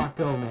Dan Slott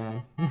go,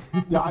 man.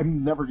 Yeah,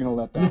 I'm never gonna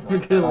let that go.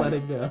 Never gonna let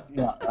it go.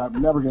 Yeah,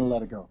 I'm never gonna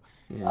let it go.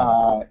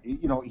 Yeah.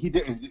 He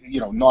did.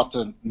 Not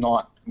to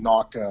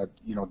knock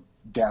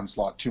Dan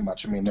Slott too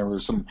much. I mean, there were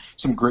some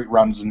great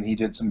runs, and he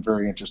did some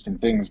very interesting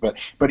things. But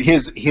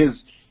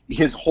his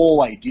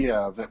whole idea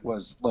of it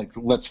was like,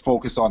 let's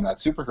focus on that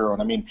superhero.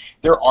 And I mean,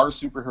 there are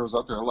superheroes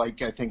out there,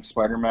 like I think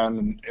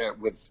Spider-Man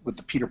with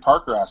the Peter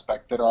Parker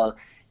aspect, that are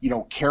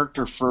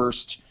character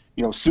first,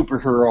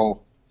 superhero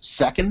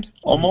second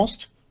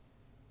almost.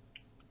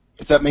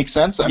 If that makes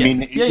sense. I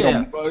mean,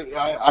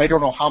 I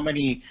don't know how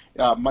many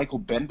Michael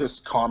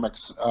Bendis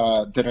comics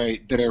that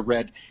I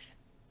read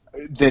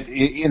that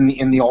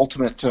in the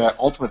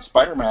Ultimate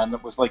Spider-Man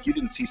that was like you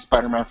didn't see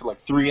Spider-Man for like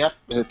three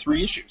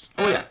issues.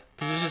 Oh yeah.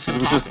 It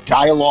was just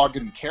dialogue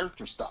and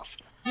character stuff.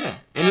 Yeah,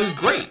 and it was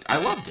great. I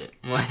loved it.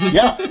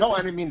 Yeah, no,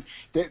 and I mean,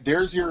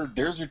 there's your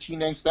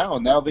teen angst now,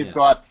 and now they've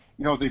got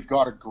they've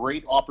got a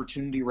great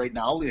opportunity right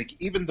now. Like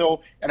even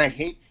though, and I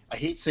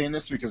hate saying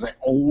this because I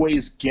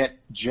always get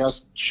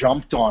just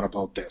jumped on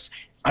about this.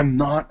 I'm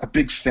not a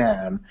big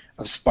fan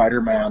of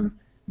Spider-Man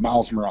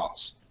Miles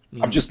Morales.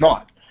 I'm just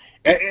not.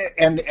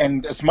 And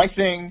it's my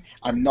thing.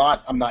 I'm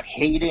not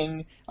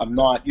hating. I'm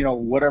not,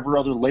 whatever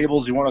other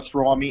labels you want to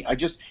throw on me.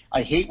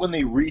 I hate when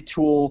they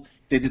retool.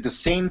 They did the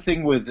same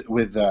thing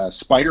with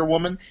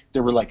Spider-Woman.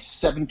 There were like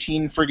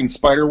 17 friggin'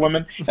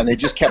 Spider-Women, and they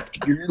just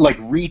kept like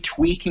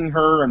retweaking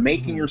her and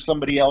making her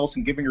somebody else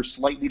and giving her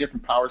slightly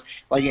different powers.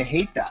 Like I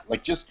hate that.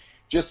 Like just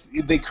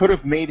they could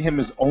have made him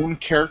his own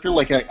character.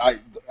 Like I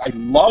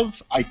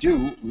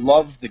do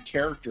love the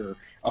character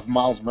of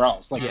Miles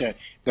Morales. Like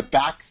the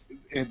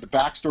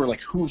backstory,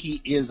 like who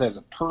he is as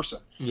a person.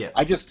 Yeah.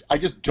 I just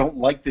don't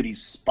like that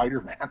he's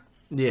Spider-Man.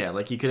 Yeah,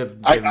 like you could have.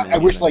 I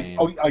wish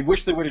I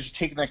wish they would have just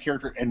taken that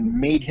character and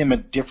made him a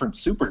different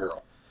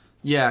superhero.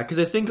 Yeah, because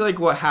I think like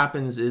what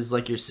happens is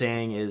like you're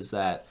saying is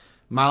that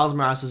Miles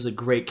Morales is a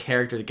great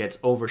character that gets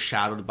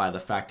overshadowed by the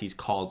fact he's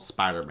called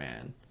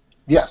Spider-Man.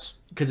 Yes.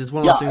 Because it's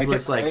one of those things where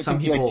it's like some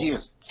people. The idea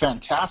is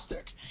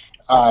fantastic,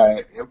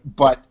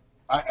 but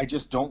I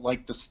just don't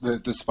like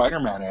the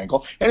Spider-Man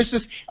angle, and it's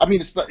just. I mean,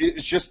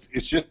 it's just.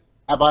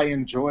 Have I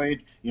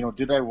enjoyed?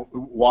 Did I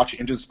watch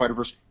Into the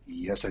Spider-Verse?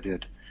 Yes, I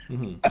did.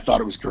 Mm-hmm. I thought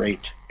it was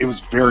great. It was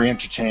very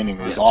entertaining.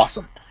 It was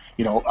awesome.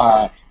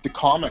 The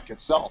comic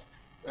itself,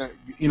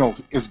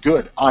 is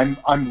good.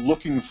 I'm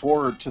looking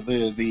forward to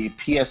the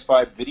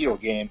PS5 video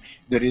game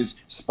that is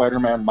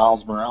Spider-Man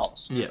Miles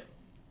Morales. Yeah.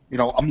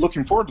 I'm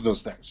looking forward to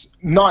those things.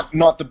 Not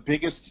the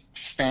biggest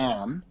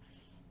fan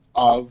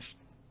of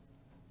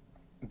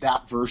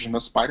that version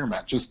of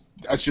Spider-Man.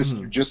 That's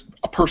just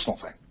a personal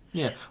thing.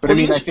 Yeah. But I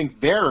mean, I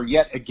think there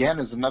yet again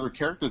is another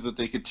character that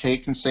they could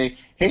take and say,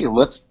 hey,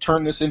 let's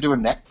turn this into a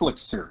Netflix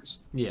series.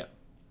 Yeah.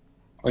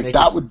 Like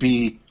that would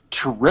be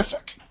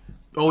terrific.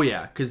 Oh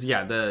yeah, because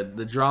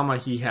the drama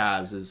he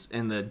has is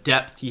and the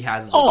depth he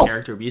has as a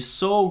character would be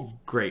so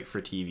great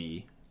for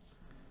TV.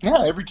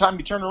 Yeah, every time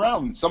you turn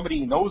around, somebody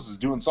he knows is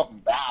doing something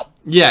bad.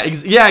 Yeah,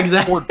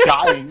 exactly. Or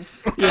dying.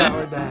 Yeah,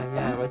 or dying.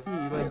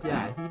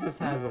 Yeah, he just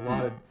has a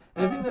lot of.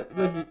 And I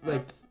think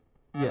that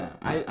Yeah,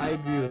 I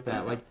agree with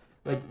that. Like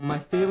my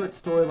favorite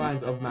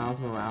storylines of Miles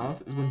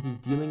Morales is when he's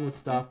dealing with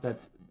stuff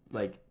that's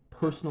like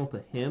personal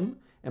to him,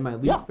 and my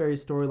least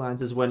favorite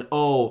storylines is when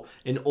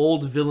an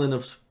old villain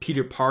of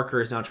Peter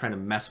Parker is now trying to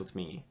mess with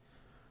me.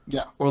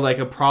 Yeah. Or like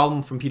a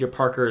problem from Peter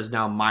Parker is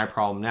now my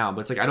problem now.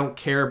 But it's like I don't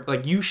care.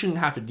 Like you shouldn't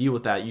have to deal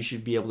with that. You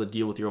should be able to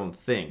deal with your own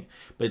thing.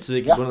 But it's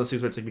like one of those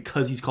things where it's like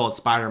because he's called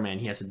Spider-Man,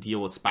 he has to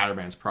deal with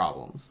Spider-Man's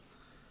problems.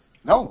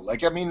 No,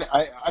 like I mean,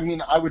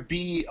 I would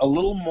be a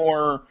little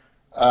more,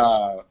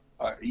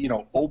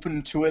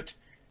 open to it,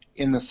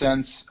 in the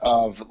sense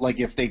of like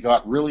if they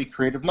got really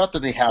creative. Not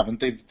that they haven't.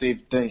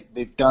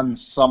 They've done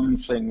some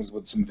things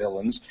with some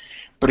villains,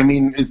 but I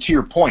mean, to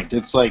your point,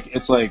 it's like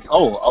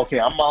oh, okay,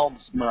 I'm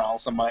Miles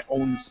Morales, I'm my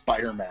own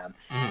Spider-Man,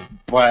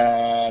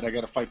 but I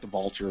got to fight the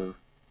Vulture,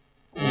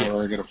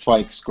 or I got to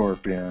fight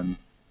Scorpion,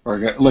 or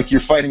like you're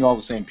fighting all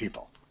the same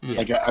people. Yeah.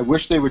 Like I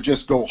wish they would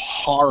just go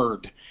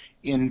hard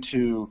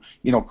into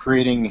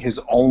creating his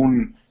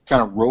own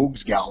kind of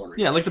rogues gallery.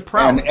 Yeah, like the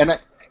Prowler.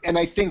 And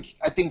I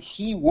think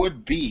he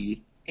would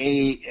be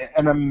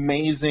an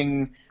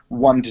amazing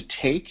one to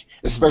take,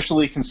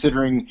 especially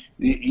considering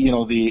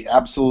the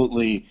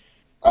absolutely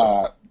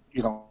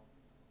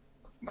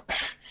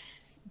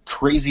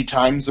crazy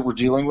times that we're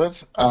dealing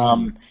with.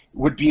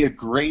 Would be a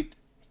great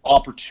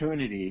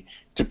opportunity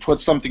to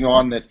put something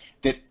on that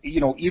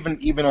even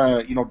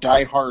a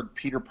diehard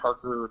Peter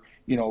Parker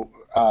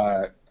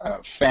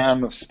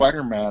fan of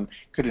Spider-Man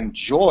could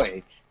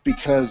enjoy,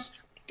 because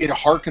it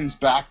harkens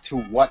back to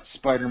what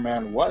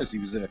Spider-Man was. He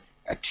was a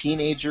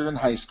teenager in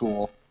high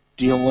school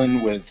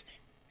dealing with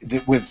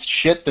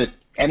shit that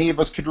any of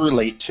us could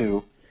relate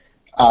to,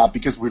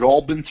 because we'd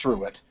all been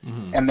through it,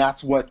 and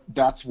that's what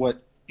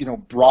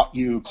brought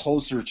you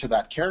closer to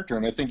that character.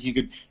 And I think you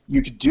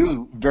could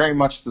do very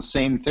much the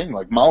same thing.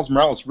 Like Miles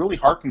Morales really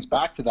harkens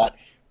back to that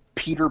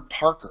Peter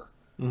Parker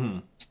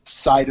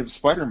side of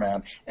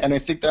Spider-Man, and I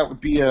think that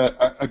would be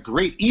a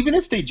great, even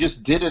if they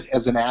just did it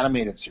as an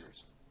animated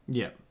series.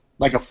 Yeah.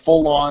 Like a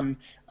full-on,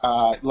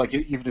 like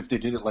even if they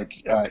did it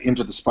like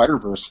Into the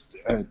Spider-Verse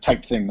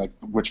type thing, like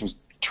which was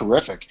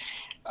terrific.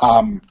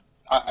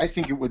 I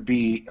think it would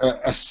be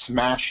a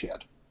smash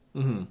hit.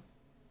 Mm-hmm.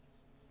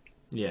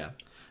 Yeah,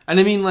 and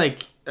I mean,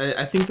 like,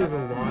 I think there's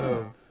a lot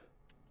of,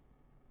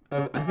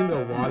 I think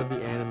a lot of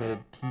the animated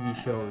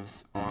TV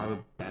shows are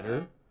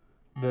better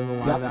than the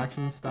live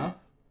action stuff,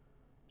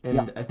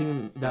 and I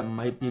think that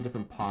might be a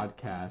different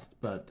podcast,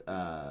 but.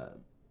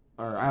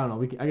 Or I don't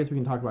know. I guess we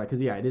can talk about it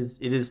because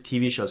it is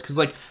TV shows. Because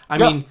like I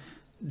mean,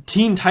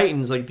 Teen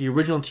Titans, like the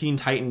original Teen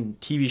Titan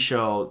TV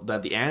show,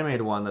 that the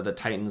animated one that the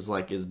Titans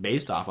like is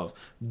based off of,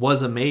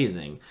 was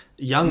amazing.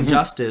 Young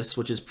Justice,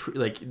 which is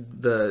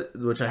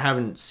which I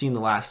haven't seen the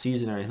last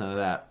season or anything like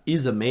that,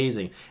 is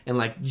amazing. And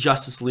like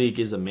Justice League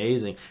is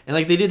amazing. And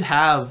like they did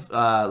have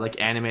like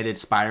animated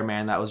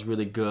Spider-Man that was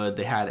really good.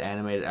 They had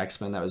animated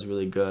X-Men that was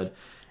really good.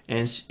 And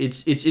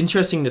it's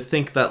interesting to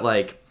think that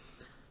like.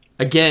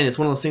 Again, it's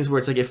one of those things where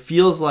it's like it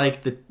feels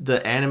like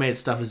the animated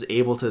stuff is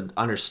able to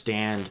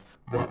understand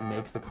what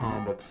makes the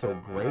comic book so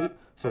great.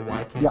 So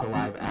why can't the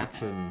live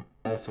action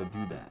also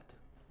do that?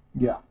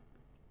 Yeah.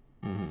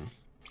 Mm-hmm.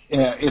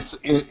 Yeah,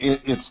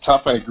 it's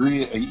tough. I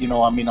agree.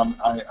 I mean,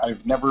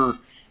 I've never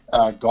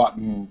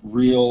gotten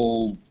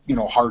real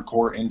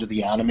hardcore into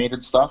the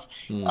animated stuff.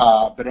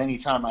 But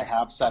anytime I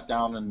have sat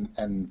down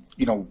and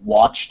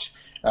watched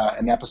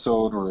an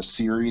episode or a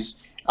series,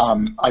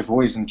 I've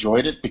always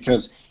enjoyed it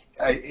because.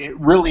 It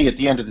really, at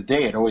the end of the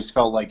day, it always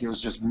felt like it was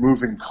just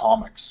moving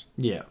comics.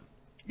 Yeah.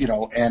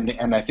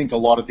 And I think a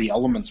lot of the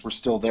elements were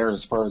still there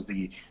as far as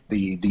the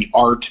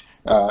art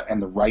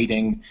and the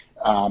writing.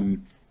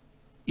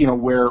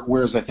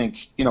 Whereas I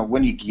think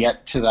when you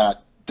get to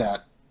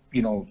that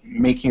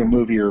making a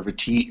movie or a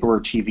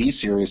TV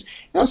series,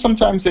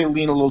 sometimes they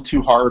lean a little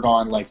too hard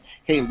on like,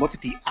 hey, look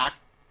at the actor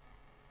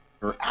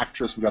or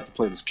actress who got to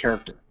play this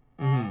character.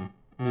 Mm-hmm.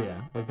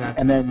 Yeah. Like that.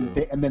 And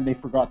then they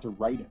forgot to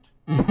write it.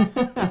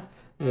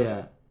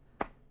 Yeah.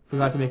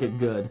 Forgot to make it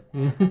good.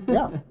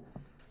 Yeah.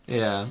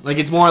 Yeah. Like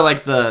it's more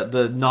like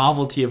the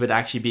novelty of it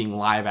actually being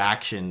live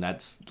action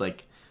that's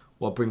like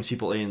what brings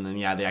people in, and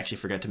they actually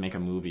forget to make a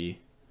movie.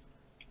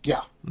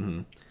 Yeah.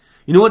 Mm-hmm.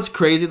 You know what's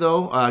crazy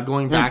though?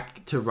 Going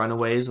back to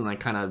Runaways and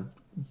like kind of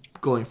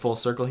going full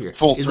circle here.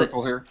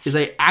 Is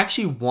I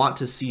actually want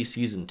to see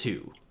season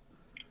 2.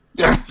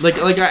 Yeah. Like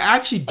I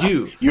actually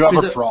do. You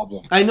have a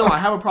problem. I know I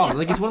have a problem.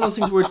 Like it's one of those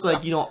things where it's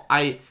like,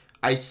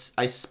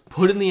 I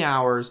put in the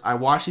hours. I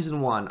watched season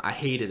 1. I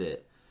hated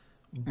it,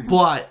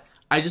 but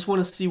I just want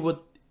to see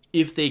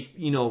if they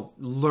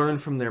learn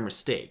from their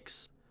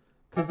mistakes.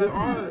 Because like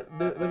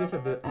I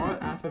said, there are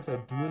aspects I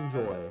do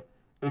enjoy.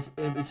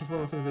 It's just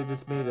one of those things they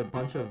just made a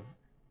bunch of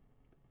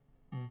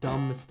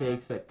dumb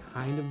mistakes that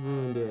kind of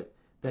ruined it.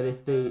 That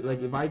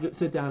if I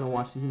sit down and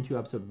watch season 2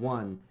 episode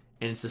 1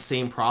 and it's the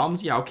same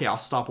problems, okay, I'll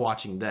stop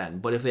watching then.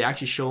 But if they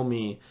actually show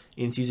me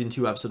in season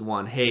 2 episode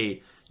 1,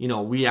 hey.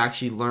 We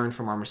actually learned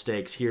from our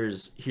mistakes.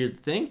 Here's the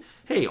thing.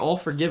 Hey, all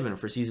forgiven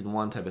for season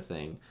 1 type of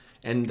thing.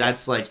 And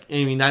that's like,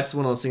 I mean, that's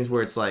one of those things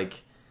where it's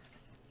like,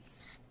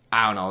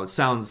 I don't know. It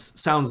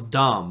sounds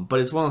dumb, but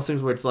it's one of those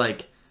things where it's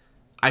like,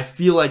 I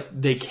feel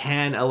like they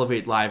can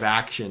elevate live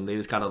action. They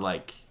just gotta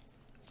like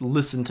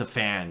listen to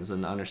fans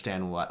and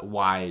understand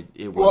why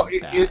it was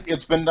bad.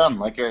 It's been done.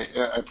 Like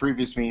I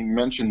previously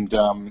mentioned,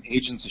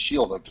 Agents of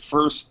Shield. Like the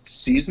first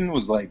season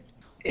was like,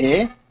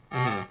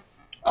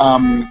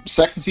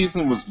 second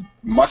season was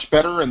much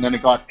better, and then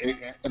it got,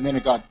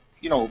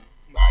 you know,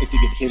 I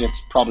think it hit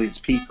its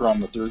peak around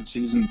the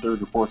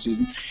third or fourth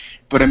season.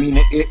 But I mean,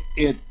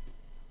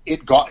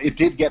 it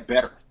did get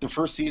better. The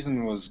first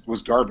season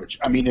was garbage.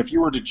 I mean, if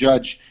you were to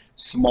judge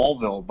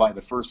Smallville by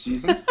the first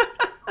season,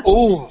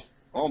 oh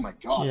my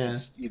God,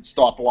 you'd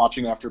stop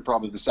watching after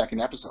probably the second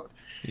episode.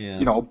 Yeah.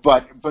 You know,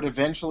 but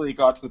eventually it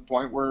got to the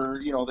point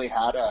where, you know, they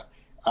had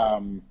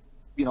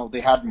they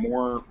had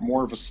more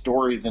of a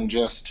story than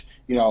just,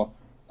 you know,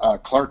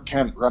 Clark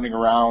Kent running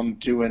around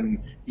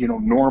doing, you know,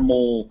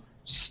 normal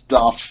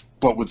stuff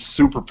but with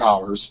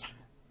superpowers.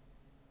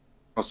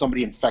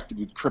 Somebody infected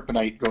with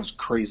kryptonite goes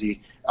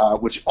crazy,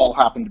 which all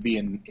happened to be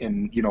in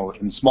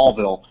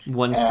Smallville,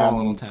 one small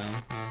little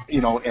town. You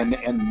know,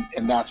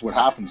 and that's what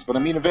happens. But I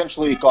mean,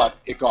 eventually it got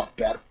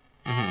better,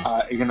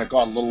 and it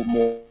got a little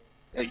more,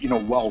 you know,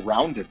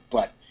 well-rounded.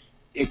 But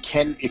it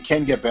can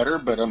get better.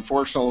 But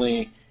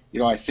unfortunately, you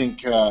know, I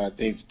think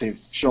they've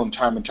shown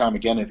time and time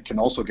again it can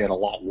also get a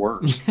lot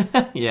worse.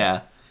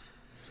 Yeah,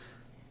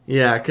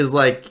 because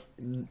like,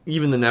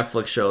 even the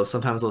Netflix shows,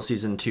 sometimes those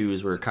season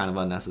 2s were kind of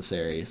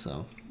unnecessary.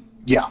 So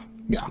yeah.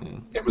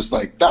 It was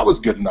like, that was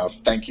good enough.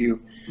 Thank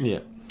you. Yeah.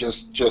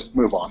 Just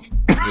move on.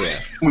 Yeah.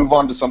 Move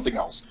on to something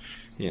else.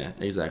 Yeah,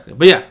 exactly.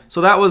 But yeah,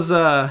 so that was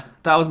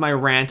my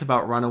rant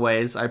about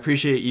Runaways. I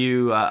appreciate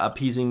you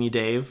appeasing me,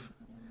 Dave.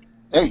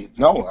 Hey,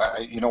 no,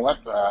 you know what?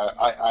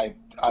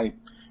 I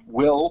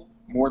will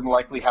more than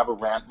likely have a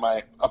rant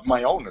of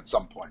my own at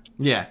some point.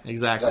 Yeah,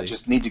 exactly. I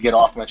just need to get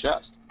off my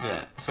chest.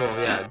 Yeah. So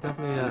yeah,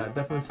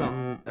 definitely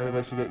something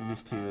everybody should get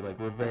used to. Like,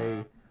 we're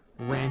very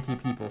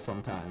ranty people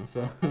sometimes.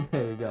 So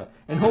there you go.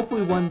 And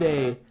hopefully one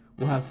day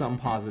we'll have something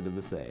positive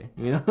to say.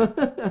 You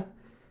know.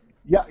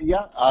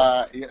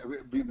 Yeah.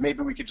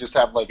 Maybe we could just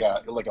have like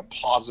a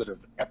positive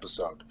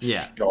episode.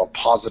 Yeah. You know, a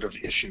positive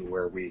issue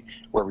where we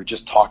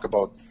just talk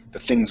about the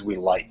things we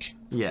like.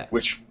 Yeah.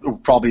 Which will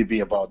probably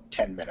be about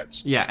 10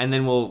 minutes. Yeah, and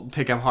then we'll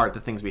pick apart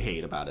the things we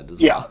hate about it as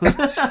well.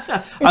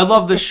 I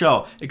love this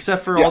show,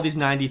 except for all these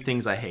 90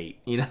 things I hate.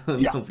 You know.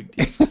 Yeah. No big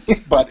deal.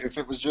 But if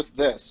it was just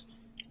this,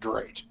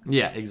 great.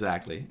 Yeah,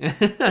 exactly.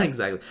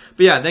 Exactly.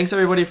 But yeah, thanks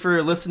everybody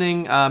for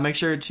listening. Make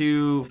sure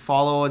to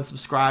follow and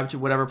subscribe to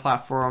whatever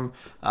platform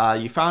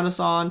you found us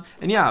on.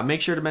 And yeah,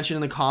 make sure to mention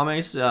in the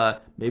comments,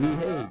 maybe,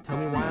 hey, tell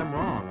me why I'm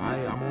wrong.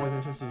 I'm always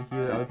interested to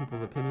hear other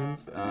people's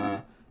opinions.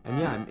 And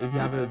yeah, if you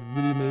have a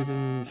really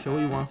amazing show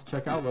you want us to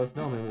check out, let us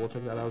know. Maybe we'll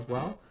check that out as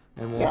well.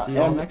 And we'll see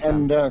you all next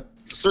time. And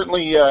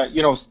certainly,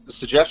 you know,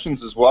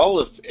 suggestions as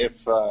well.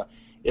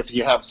 If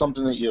you have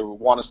something that you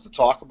want us to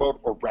talk about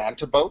or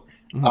rant about,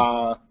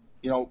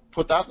 you know,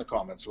 put that in the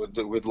comments.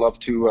 We'd love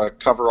to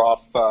cover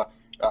off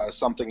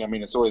something. I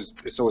mean, it's always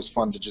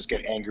fun to just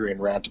get angry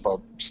and rant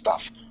about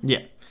stuff.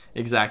 Yeah,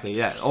 exactly.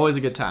 Yeah, always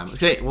a good time.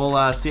 Okay,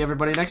 we'll see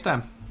everybody next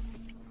time.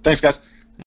 Thanks, guys.